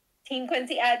 guys. Team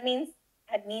Quincy admins,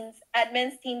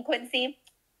 Team Quincy,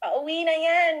 pauwi na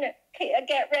yan. Kaya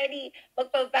get ready.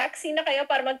 Magpa-vaccine na kayo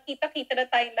para magkita-kita na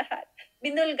tayong lahat.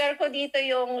 Binulgar ko dito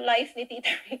yung life ni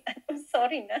Tita Rian. I'm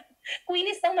sorry na.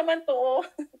 Queenies lang naman to.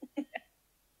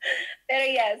 Pero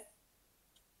yes.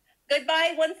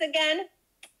 Goodbye once again.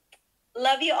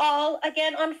 Love you all.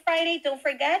 Again on Friday, don't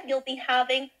forget, you'll be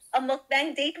having a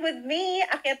mukbang date with me.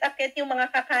 Akit-akit yung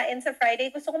mga kakain sa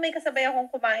Friday. Gusto ko may kasabay akong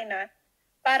kumain na.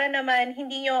 Para naman,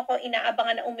 hindi nyo ako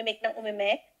inaabangan na umimik ng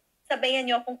umimik. Sabayan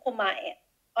nyo akong kumain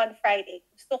on Friday.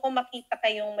 Gusto ko makita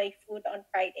kayong may food on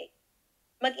Friday.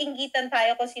 Mag-inggitan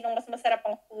tayo kung sinong mas masarap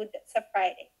ang food sa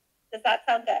Friday. Does that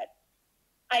sound good?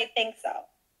 I think so.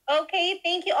 Okay,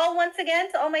 thank you all once again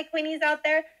to all my Queenies out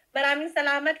there. Maraming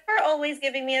salamat for always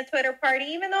giving me a Twitter party,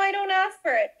 even though I don't ask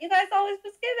for it. You guys always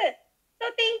just give it.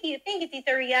 So thank you. Thank you,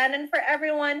 Tita Rian, and for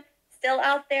everyone still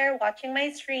out there watching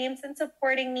my streams and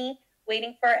supporting me,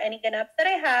 waiting for any ganaps that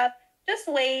I have.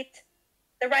 Just wait.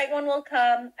 The right one will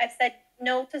come. I've said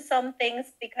no to some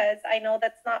things because I know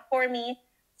that's not for me.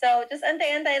 So just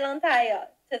antay-antay lang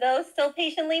tayo. To those still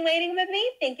patiently waiting with me,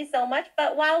 thank you so much.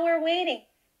 But while we're waiting,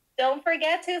 don't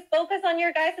forget to focus on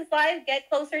your guys' lives, get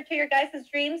closer to your guys'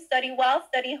 dreams, study well,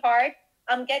 study hard,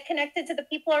 get connected to the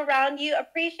people around you,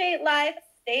 appreciate life,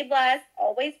 stay blessed,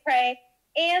 always pray,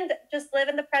 and just live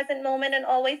in the present moment and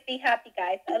always be happy,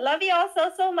 guys. I love you all so,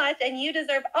 so much, and you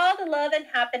deserve all the love and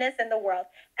happiness in the world.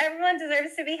 Everyone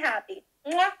deserves to be happy.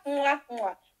 Mwah, mwah,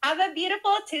 mwah. Have a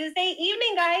beautiful Tuesday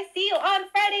evening, guys. See you on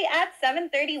Friday at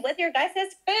 7:30 with your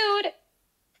guys' food.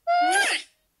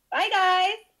 Bye,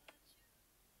 guys.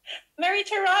 Mary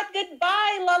Charot,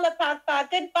 goodbye. Lola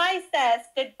Pakpak, goodbye, Sess.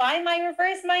 Goodbye, my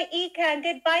reverse, my Ekan.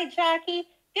 Goodbye, Jackie.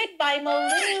 Goodbye,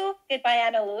 Molu. Goodbye,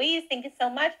 Anna Louise. Thank you so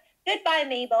much. Goodbye,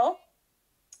 Mabel.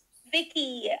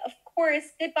 Vicky, of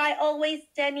course. Goodbye, always,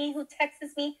 Denny, who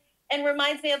texts me and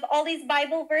reminds me of all these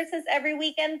Bible verses every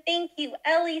weekend. Thank you,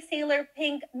 Ellie, Sailor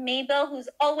Pink, Mabel, who's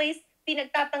always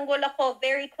pinagtatanggol ako,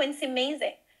 very Quincy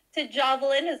amazing. To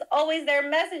Jovelyn, who's always there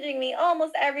messaging me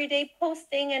almost every day,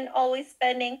 posting and always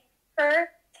spending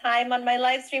her time on my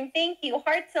live stream. Thank you.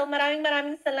 Heartsil,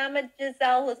 maraming salamat.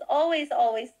 Giselle, who's always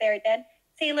there then.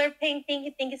 Sailor Pink, thank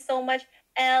you so much.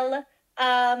 Elle,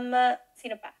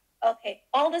 sino pa? Okay,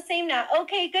 all the same now.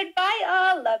 Okay, goodbye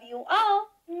all. Love you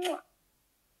all. Mwah.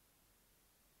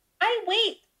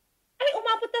 Wait.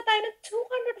 Umabot na tayo ng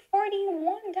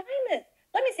 241 diamonds.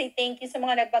 Let me say thank you sa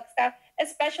mga nagbagsak,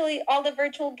 especially all the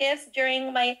virtual gifts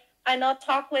during my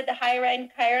talk with HaiRon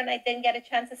and HaiRon. I didn't get a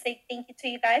chance to say thank you to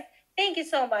you guys. Thank you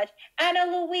so much. Anna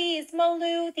Louise,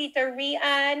 Molu, Tita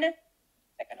Rian.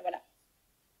 Teka na wala.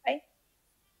 Okay.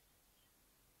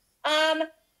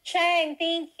 Chang,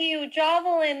 thank you.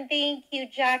 Jovelyn, thank you.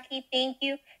 Jackie, thank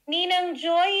you. Ninang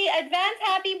Joy, advance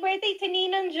happy birthday to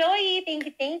Ninang Joy.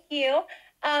 Thank you.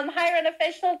 HaiRon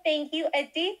Official, thank you.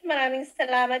 Edith, maraming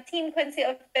salamat. Team Quincy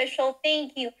Official,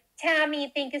 thank you.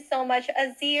 Tammy, thank you so much.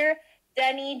 Azir,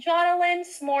 Denny, Jonathan,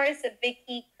 S'mores,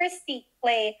 Vicky, Christy,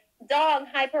 Clay, Dog,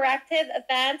 Hyperactive,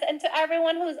 Advance, and to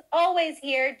everyone who's always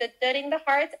here, doing the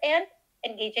hearts and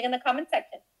engaging in the comment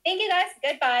section. Thank you guys.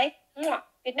 Goodbye. Mwah.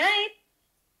 Good night.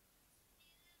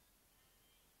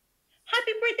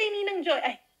 Happy birthday, Ninang Joy.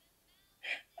 Ay,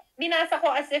 binasa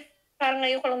ko as if parang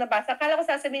ngayon ko lang nabasa. Akala ko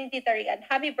sasabihin ni Tita Rian,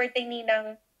 happy birthday,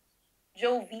 Ninang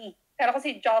Jovi. Akala ko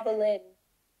si Jovelyn.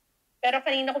 Pero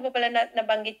kanina ko pa pala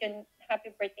nabanggit yun,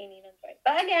 happy birthday, Ninang Joy.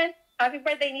 But again, happy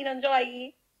birthday, Ninang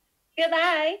Joy.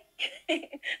 Goodbye.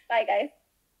 Bye, guys.